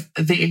question of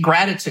the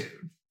ingratitude.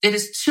 It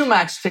is too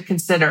much to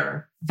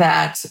consider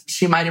that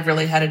she might have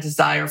really had a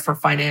desire for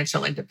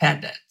financial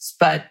independence.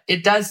 But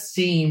it does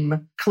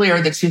seem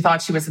clear that she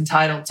thought she was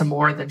entitled to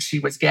more than she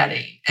was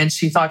getting. And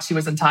she thought she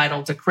was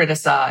entitled to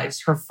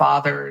criticize her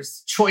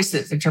father's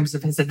choices in terms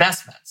of his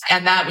investments.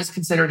 And that was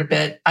considered a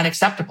bit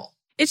unacceptable.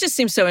 It just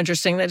seems so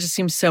interesting. That just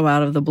seems so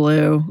out of the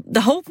blue.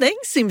 The whole thing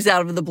seems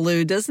out of the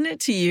blue, doesn't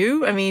it, to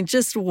you? I mean,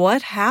 just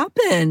what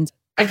happened?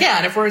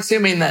 Again, if we're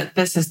assuming that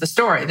this is the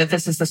story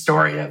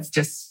of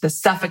just the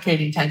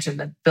suffocating tension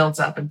that builds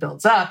up,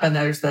 and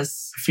there's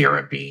this fear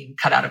of being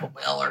cut out of a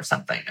will or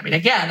something. I mean,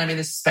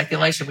 this is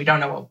speculation. We don't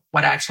know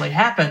what actually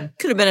happened.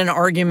 Could have been an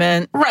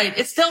argument. Right.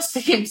 It still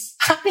seems,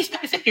 I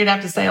think you'd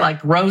have to say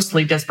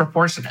grossly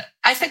disproportionate.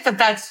 I think that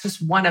that's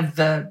just one of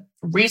the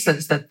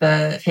reasons that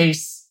the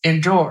case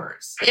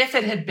endures. If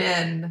it had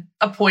been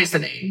a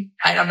poisoning,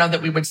 I don't know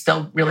that we would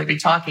still really be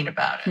talking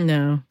about it.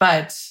 No.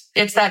 But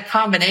it's that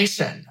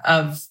combination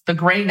of the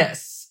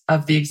grayness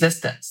of the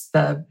existence,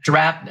 the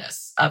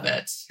drabness of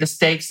it. The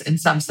stakes, in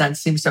some sense,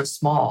 seem so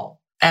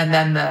small. And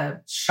then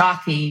the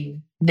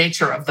shocking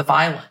nature of the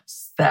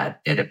violence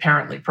that it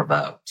apparently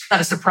provoked. It's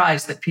not a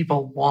surprise that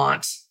people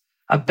want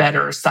a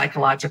better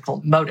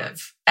psychological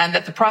motive. And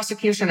that the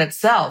prosecution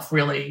itself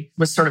really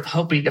was sort of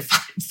hoping to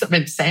find some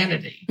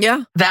insanity.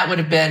 Yeah. That would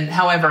have been,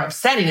 however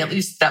upsetting, at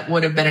least that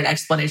would have been an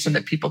explanation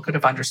that people could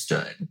have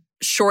understood.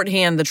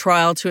 shorthand the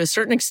trial to a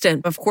certain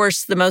extent. Of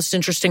course, the most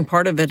interesting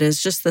part of it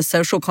is just the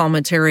social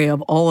commentary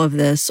of all of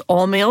this.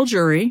 All-male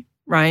jury,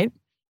 right?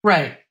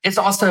 Right. It's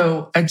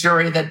also a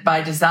jury that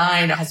by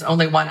design has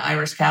only one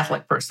Irish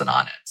Catholic person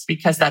on it,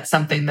 because that's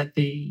something that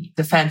the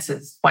defense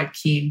is quite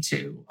keen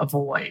to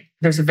avoid.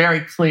 There's a very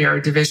clear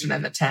division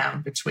in the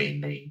town between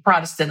the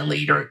Protestant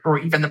elite or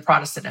even the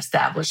Protestant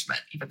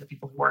establishment, even the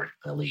people who weren't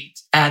elite,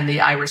 and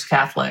the Irish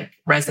Catholic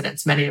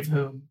residents, many of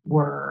whom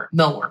were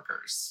mill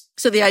workers.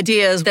 So the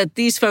idea is that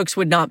these folks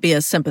would not be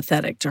as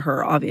sympathetic to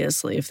her,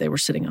 obviously, if they were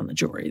sitting on the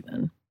jury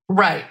then.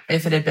 Right.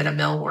 If it had been a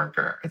mill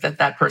worker,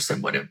 that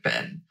person would have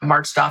been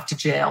marched off to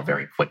jail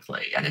very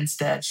quickly. And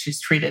instead, she's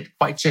treated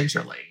quite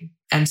gingerly.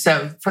 And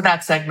so for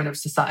that segment of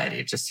society,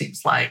 it just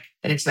seems like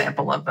an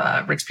example of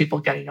rich people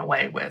getting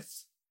away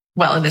with,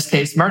 well, in this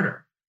case,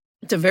 murder.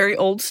 It's a very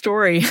old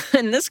story,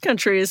 in this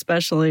country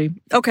especially.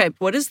 Okay,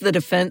 what is the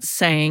defense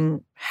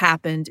saying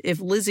happened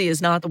if Lizzie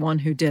is not the one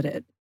who did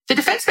it? The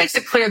defense makes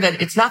it clear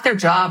that it's not their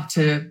job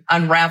to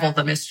unravel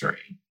the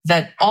mystery,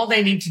 that all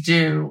they need to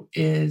do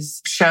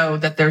is show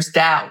that there's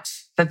doubt,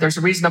 that there's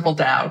reasonable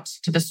doubt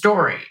to the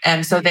story.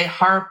 And so they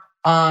harp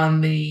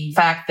on the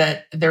fact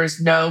that there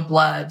is no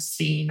blood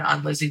seen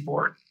on Lizzie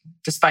Borden,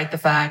 despite the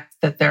fact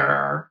that there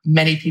are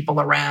many people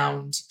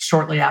around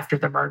shortly after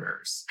the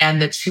murders,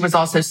 and that she was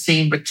also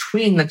seen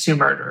between the two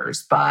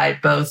murders by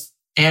both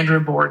Andrew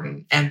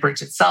Borden and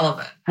Bridget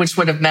Sullivan, which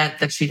would have meant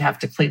that she'd have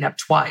to clean up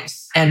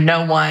twice. And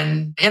no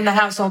one in the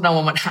household, no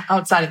one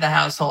outside of the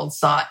household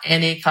saw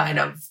any kind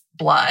of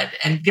blood.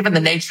 And given the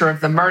nature of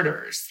the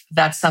murders,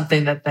 that's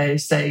something that they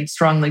say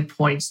strongly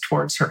points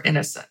towards her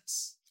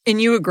innocence.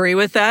 And you agree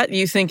with that?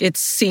 You think it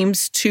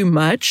seems too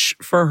much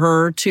for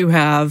her to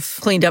have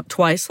cleaned up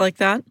twice like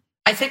that?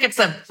 I think it's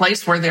a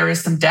place where there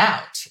is some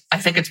doubt. I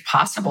think it's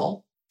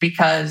possible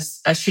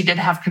because she did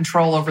have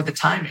control over the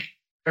timing.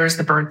 There's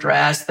the burnt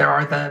dress. There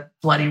are the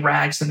bloody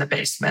rags in the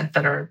basement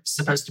that are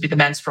supposed to be the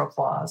menstrual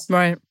cloths.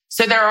 Right.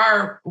 So there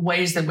are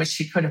ways in which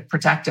she could have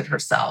protected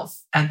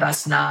herself and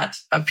thus not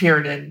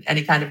appeared in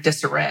any kind of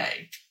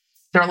disarray.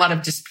 There are a lot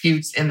of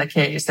disputes in the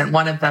case, and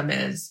one of them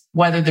is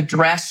whether the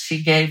dress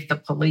she gave the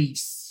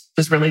police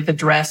was really the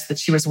dress that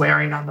she was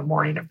wearing on the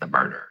morning of the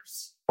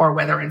murders, or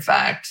whether, in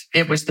fact,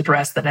 it was the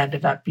dress that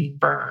ended up being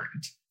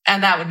burned.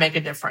 And that would make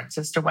a difference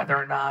as to whether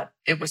or not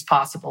it was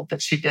possible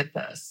that she did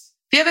this.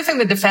 The other thing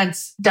the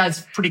defense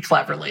does pretty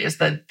cleverly is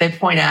that they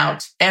point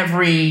out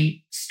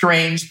every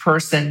strange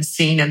person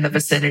seen in the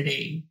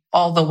vicinity,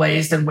 all the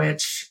ways in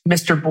which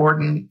Mr.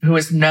 Borden, who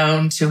is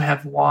known to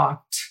have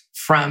walked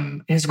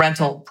from his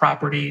rental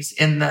properties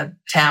in the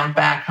town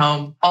back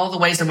home, all the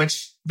ways in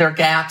which there are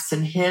gaps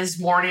in his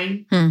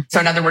mourning. So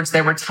in other words,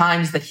 there were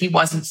times that he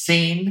wasn't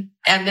seen.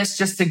 And this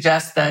just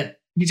suggests that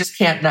you just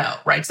can't know,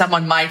 right?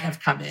 Someone might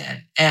have come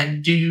in.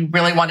 And do you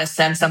really want to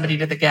send somebody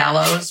to the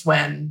gallows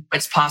when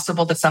it's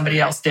possible that somebody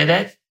else did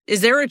it?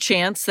 Is there a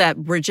chance that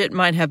Bridget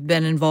might have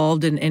been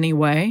involved in any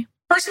way?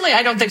 Personally,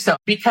 I don't think so,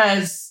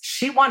 because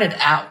she wanted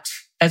out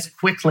as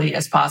quickly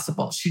as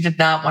possible. She did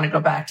not want to go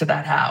back to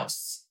that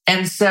house.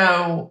 And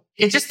so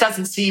it just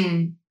doesn't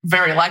seem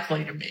very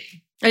likely to me.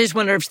 I just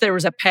wonder if there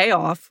was a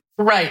payoff.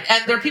 Right.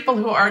 And there are people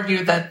who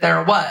argue that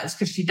there was,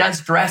 because she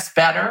does dress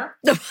better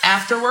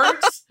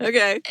afterwards.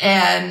 Okay.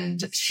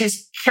 And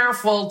she's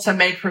careful to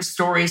make her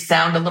story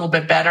sound a little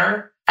bit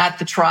better at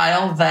the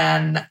trial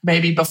than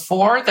maybe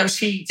before, though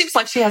she seems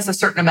like she has a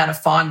certain amount of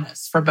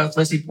fondness for both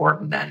Lizzie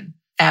Borden and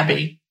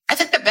Abby. I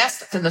think the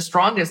best and the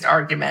strongest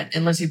argument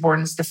in Lizzie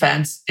Borden's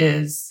defense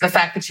is the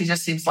fact that she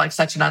just seems like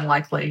such an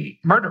unlikely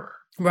murderer.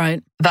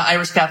 Right. The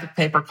Irish Catholic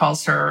paper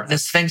calls her the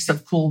Sphinx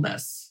of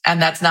coolness. And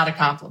that's not a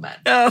compliment.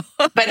 Oh.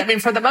 But I mean,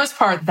 for the most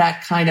part,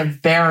 that kind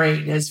of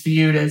bearing is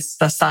viewed as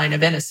the sign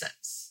of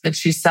innocence, that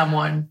she's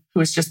someone who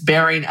is just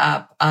bearing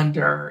up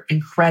under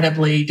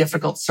incredibly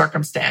difficult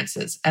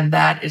circumstances. And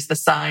that is the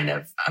sign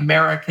of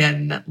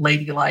American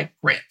ladylike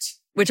grit.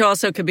 Which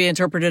also could be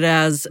interpreted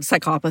as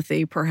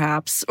psychopathy,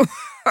 perhaps,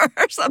 or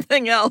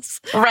something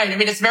else. Right. I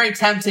mean, it's very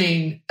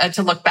tempting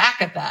to look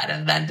back at that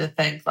and then to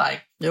think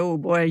like, oh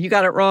boy, you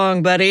got it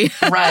wrong, buddy.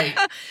 Right.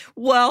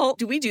 Well,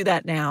 do we do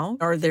that now?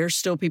 Are there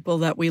still people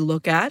that we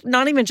look at?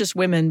 Not even just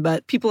women,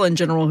 but people in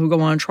general who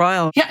go on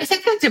trial. Yeah, I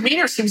think the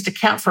demeanor seems to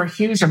count for a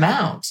huge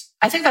amount.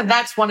 I think that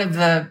that's one of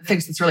the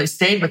things that's really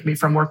stayed with me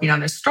from working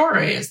on this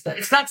story, is that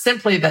it's not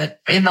simply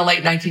that in the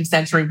late 19th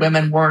century,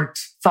 women weren't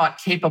thought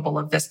capable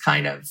of this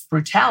kind of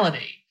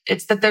brutality.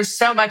 It's that there's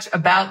so much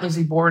about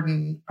Lizzie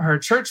Borden, her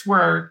church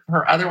work,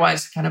 her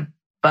otherwise kind of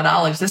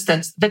banal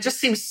existence, that just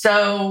seems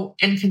so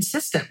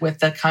inconsistent with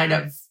the kind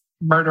of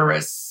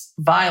murderous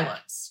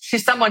violence.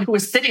 She's someone who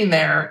is sitting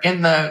there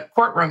in the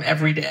courtroom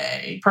every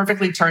day,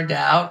 perfectly turned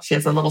out. She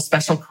has a little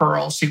special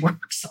curl she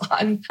works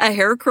on. A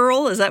hair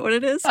curl? Is that what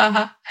it is?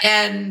 Uh-huh.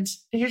 And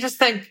you just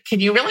think, can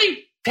you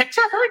really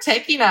picture her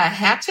taking a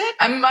hatchet?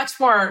 I'm much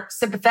more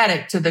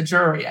sympathetic to the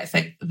jury, I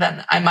think,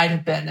 than I might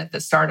have been at the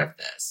start of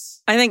this.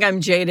 I think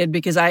I'm jaded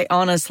because I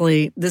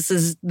honestly, this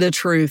is the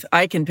truth.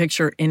 I can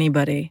picture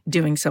anybody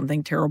doing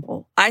something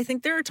terrible. I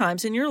think there are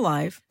times in your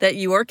life that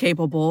you are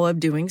capable of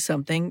doing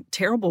something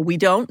terrible. We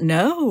don't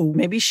know.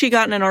 Maybe she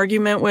got in an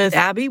argument with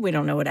Abby. We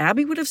don't know what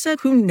Abby would have said.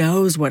 Who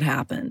knows what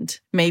happened?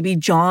 Maybe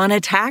John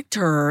attacked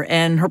her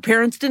and her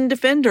parents didn't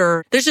defend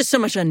her. There's just so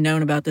much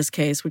unknown about this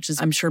case, which is,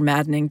 I'm sure,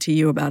 maddening to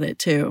you about it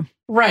too.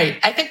 Right.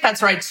 I think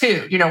that's right,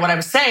 too. What I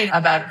was saying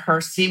about her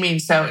seeming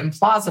so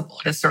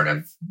implausible, this sort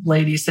of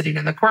lady sitting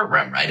in the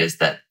courtroom, right, is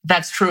that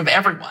that's true of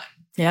everyone.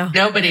 Yeah.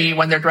 Nobody,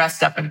 when they're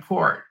dressed up in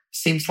court,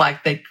 seems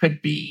like they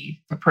could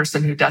be a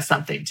person who does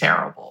something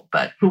terrible.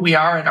 But who we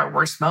are at our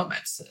worst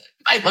moments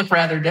might look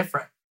rather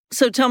different.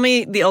 So tell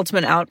me the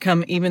ultimate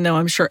outcome, even though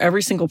I'm sure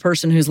every single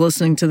person who's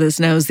listening to this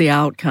knows the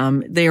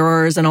outcome.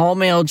 There is an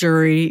all-male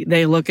jury.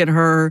 They look at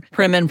her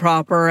prim and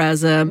proper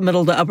as a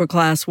middle to upper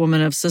class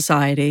woman of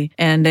society,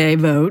 and they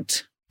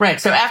vote.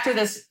 Right. So after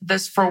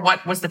this for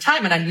what was the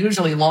time an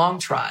unusually long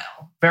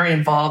trial, very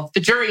involved, the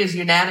jury is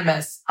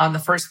unanimous on the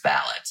first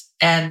ballot,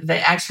 and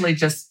they actually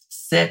just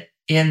sit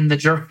in the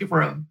jury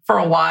room for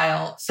a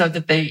while so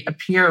that they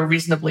appear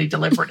reasonably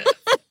deliberative.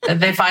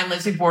 And they find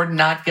Lizzie Borden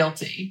not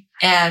guilty.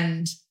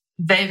 And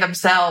they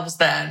themselves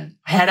then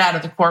head out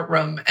of the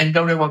courtroom and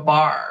go to a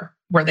bar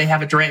where they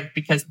have a drink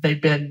because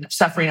they've been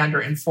suffering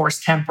under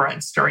enforced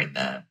temperance during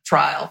the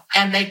trial.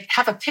 And they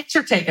have a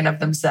picture taken of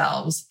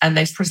themselves and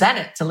they present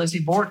it to Lizzie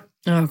Borden.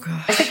 Oh,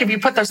 God. I think if you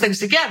put those things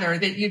together,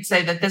 that you'd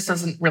say that this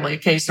isn't really a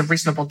case of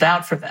reasonable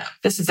doubt for them.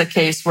 This is a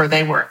case where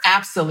they were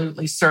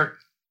absolutely certain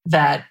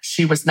that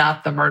she was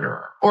not the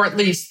murderer, or at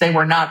least they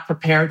were not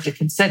prepared to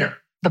consider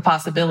the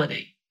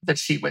possibility that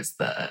she was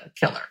the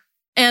killer.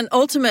 And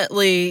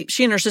ultimately,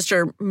 she and her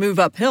sister move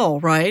uphill,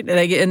 right?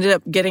 They ended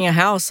up getting a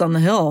house on the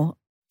hill.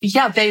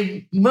 Yeah,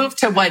 they moved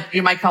to what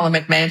you might call a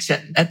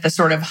McMansion at the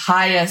sort of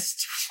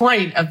highest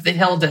point of the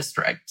Hill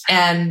District.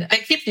 And they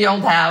keep the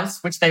old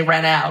house, which they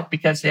rent out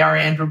because they are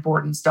Andrew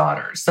Borden's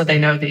daughters. So they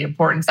know the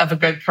importance of a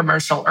good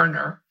commercial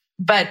earner.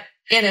 But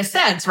in a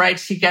sense, right,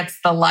 she gets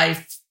the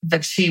life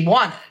that she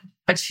wanted.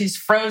 But she's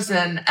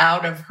frozen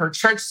out of her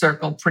church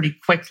circle pretty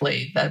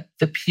quickly.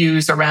 The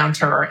pews around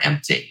her are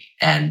empty.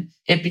 And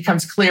it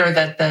becomes clear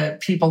that the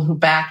people who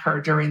back her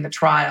during the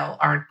trial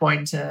aren't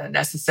going to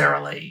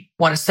necessarily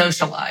want to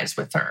socialize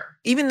with her.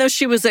 Even though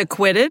she was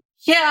acquitted?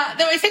 Yeah,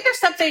 though I think there's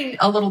something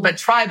a little bit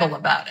tribal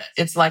about it.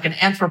 It's like an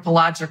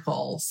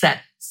anthropological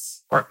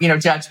sentence or,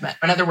 judgment.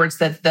 In other words,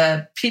 that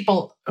the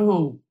people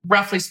who,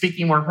 roughly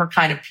speaking, were her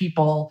kind of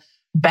people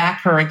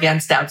back her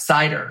against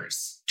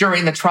outsiders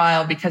during the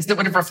trial because it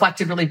would have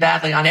reflected really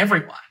badly on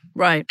everyone.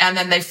 Right. And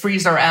then they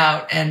freeze her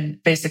out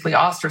and basically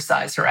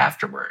ostracize her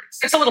afterwards.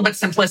 It's a little bit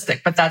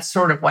simplistic, but that's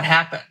sort of what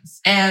happens.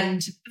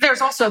 And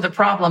there's also the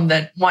problem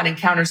that one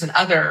encounters in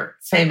other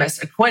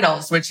famous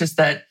acquittals, which is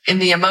that in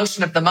the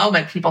emotion of the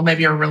moment, people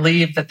maybe are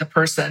relieved that the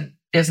person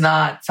is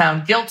not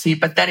found guilty.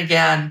 But then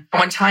again,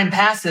 when time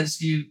passes,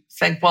 you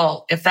think,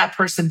 well, if that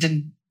person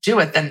didn't do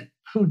it, then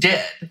who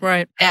did?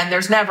 Right. And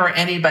there's never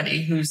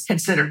anybody who's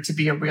considered to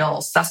be a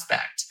real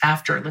suspect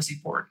after Lizzie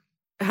Borden.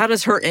 How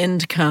does her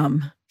end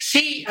come?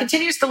 She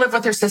continues to live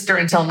with her sister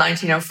until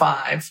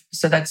 1905.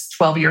 So that's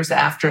 12 years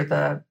after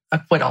the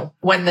acquittal,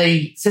 when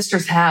the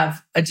sisters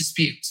have a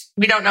dispute.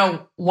 We don't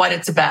know what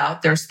it's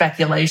about. There's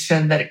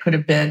speculation that it could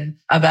have been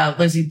about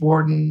Lizzie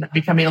Borden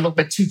becoming a little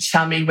bit too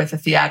chummy with a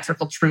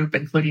theatrical troupe,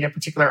 including a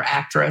particular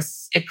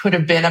actress. It could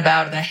have been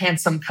about the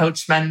handsome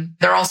coachman.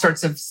 There are all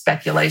sorts of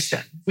speculation.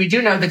 We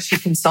do know that she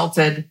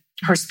consulted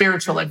her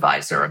spiritual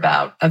advisor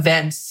about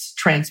events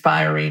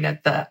transpiring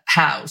at the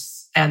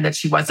house and that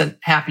she wasn't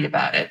happy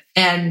about it.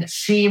 And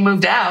she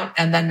moved out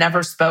and then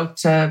never spoke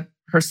to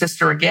her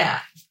sister again.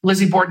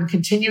 Lizzie Borden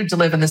continued to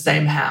live in the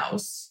same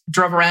house,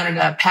 drove around in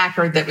a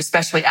Packard that was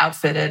specially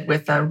outfitted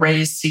with a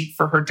raised seat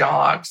for her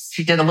dogs.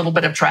 She did a little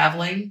bit of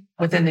traveling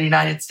within the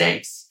United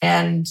States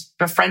and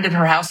befriended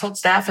her household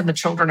staff and the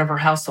children of her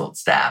household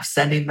staff,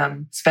 sending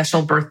them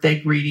special birthday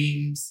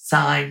greetings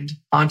signed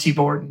Auntie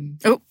Borden.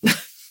 Oh,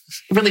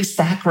 really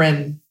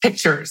saccharine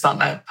pictures on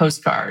the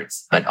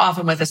postcards, but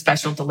often with a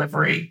special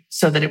delivery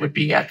so that it would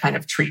be a kind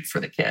of treat for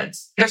the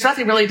kids. There's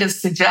nothing really to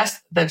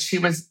suggest that she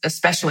was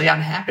especially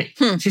unhappy.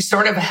 She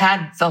sort of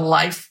had the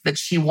life that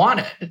she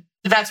wanted.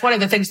 That's one of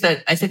the things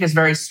that I think is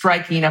very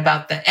striking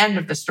about the end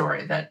of the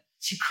story, that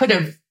she could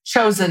have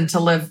chosen to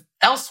live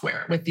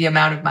elsewhere with the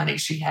amount of money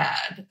she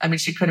had. I mean,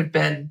 she could have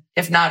been,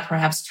 if not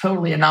perhaps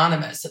totally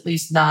anonymous, at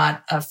least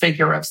not a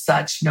figure of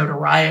such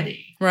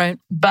notoriety. Right.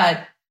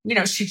 But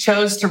she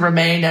chose to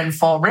remain in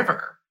Fall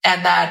River.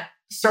 And that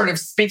sort of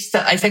speaks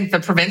to, I think,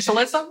 the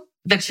provincialism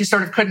that she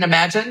sort of couldn't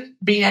imagine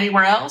being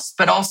anywhere else,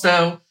 but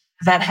also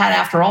that had,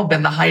 after all,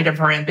 been the height of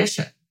her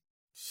ambition.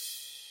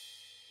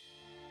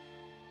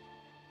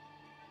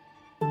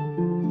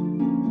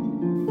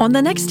 On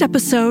the next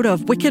episode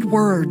of Wicked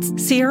Words,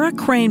 Sierra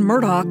Crane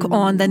Murdoch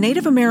on the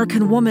Native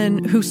American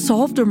woman who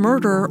solved a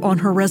murder on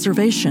her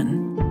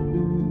reservation.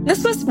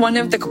 This was one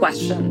of the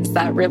questions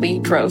that really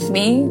drove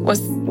me,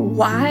 was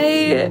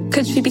why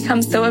could she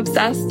become so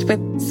obsessed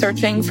with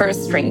searching for a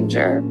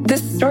stranger?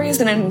 This story is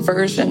an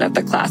inversion of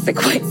the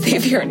classic white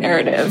savior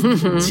narrative.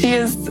 She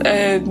is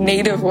a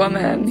Native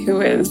woman who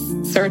is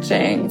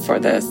searching for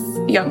this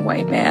young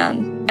white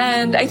man.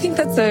 And I think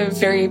that's a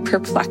very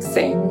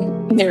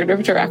perplexing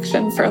narrative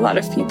direction for a lot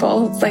of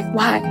people. It's like,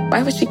 why?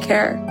 Why would she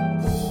care?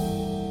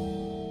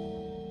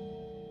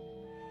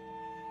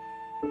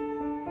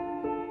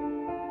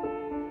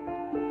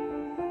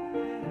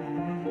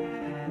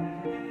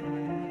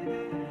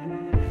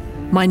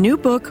 My new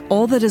book,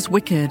 All That Is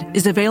Wicked,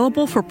 is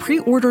available for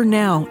pre-order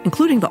now,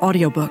 including the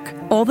audiobook.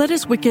 All That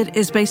Is Wicked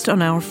is based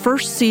on our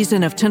first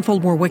season of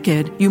Tenfold More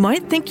Wicked. You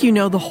might think you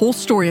know the whole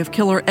story of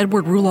killer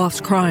Edward Ruloff's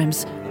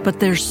crimes, but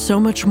there's so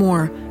much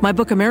more. My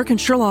book, American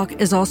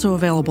Sherlock, is also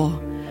available.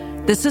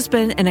 This has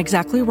been an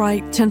Exactly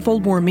Right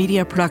Tenfold More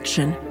Media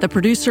production. The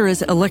producer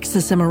is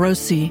Alexis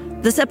Amorosi.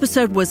 This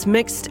episode was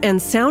mixed and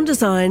sound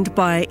designed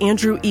by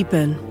Andrew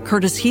Epen.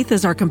 Curtis Heath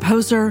is our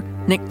composer.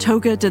 Nick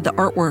Toga did the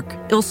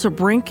artwork. Ilse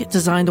Brink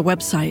designed the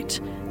website.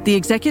 The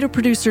executive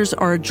producers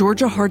are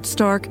Georgia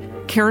Hardstark,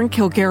 Karen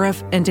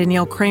Kilgariff, and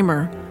Danielle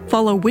Kramer.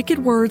 Follow Wicked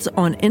Words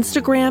on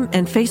Instagram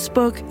and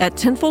Facebook at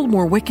Tenfold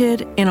More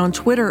Wicked and on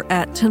Twitter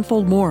at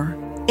Tenfold More.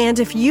 And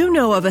if you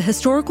know of a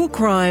historical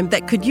crime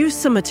that could use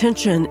some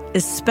attention,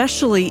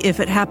 especially if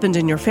it happened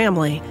in your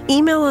family,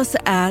 email us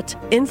at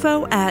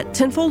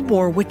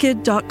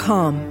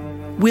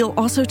info@tenfoldmorewicked.com. We'll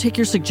also take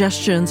your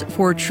suggestions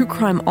for true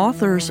crime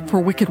authors for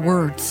Wicked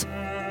Words.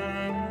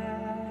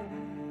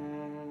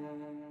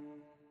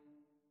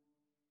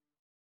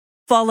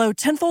 Follow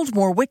Tenfold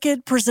More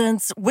Wicked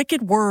presents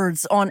Wicked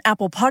Words on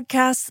Apple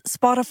Podcasts,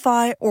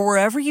 Spotify, or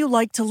wherever you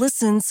like to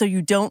listen so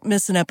you don't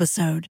miss an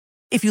episode.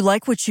 If you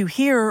like what you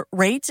hear,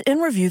 rate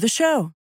and review the show.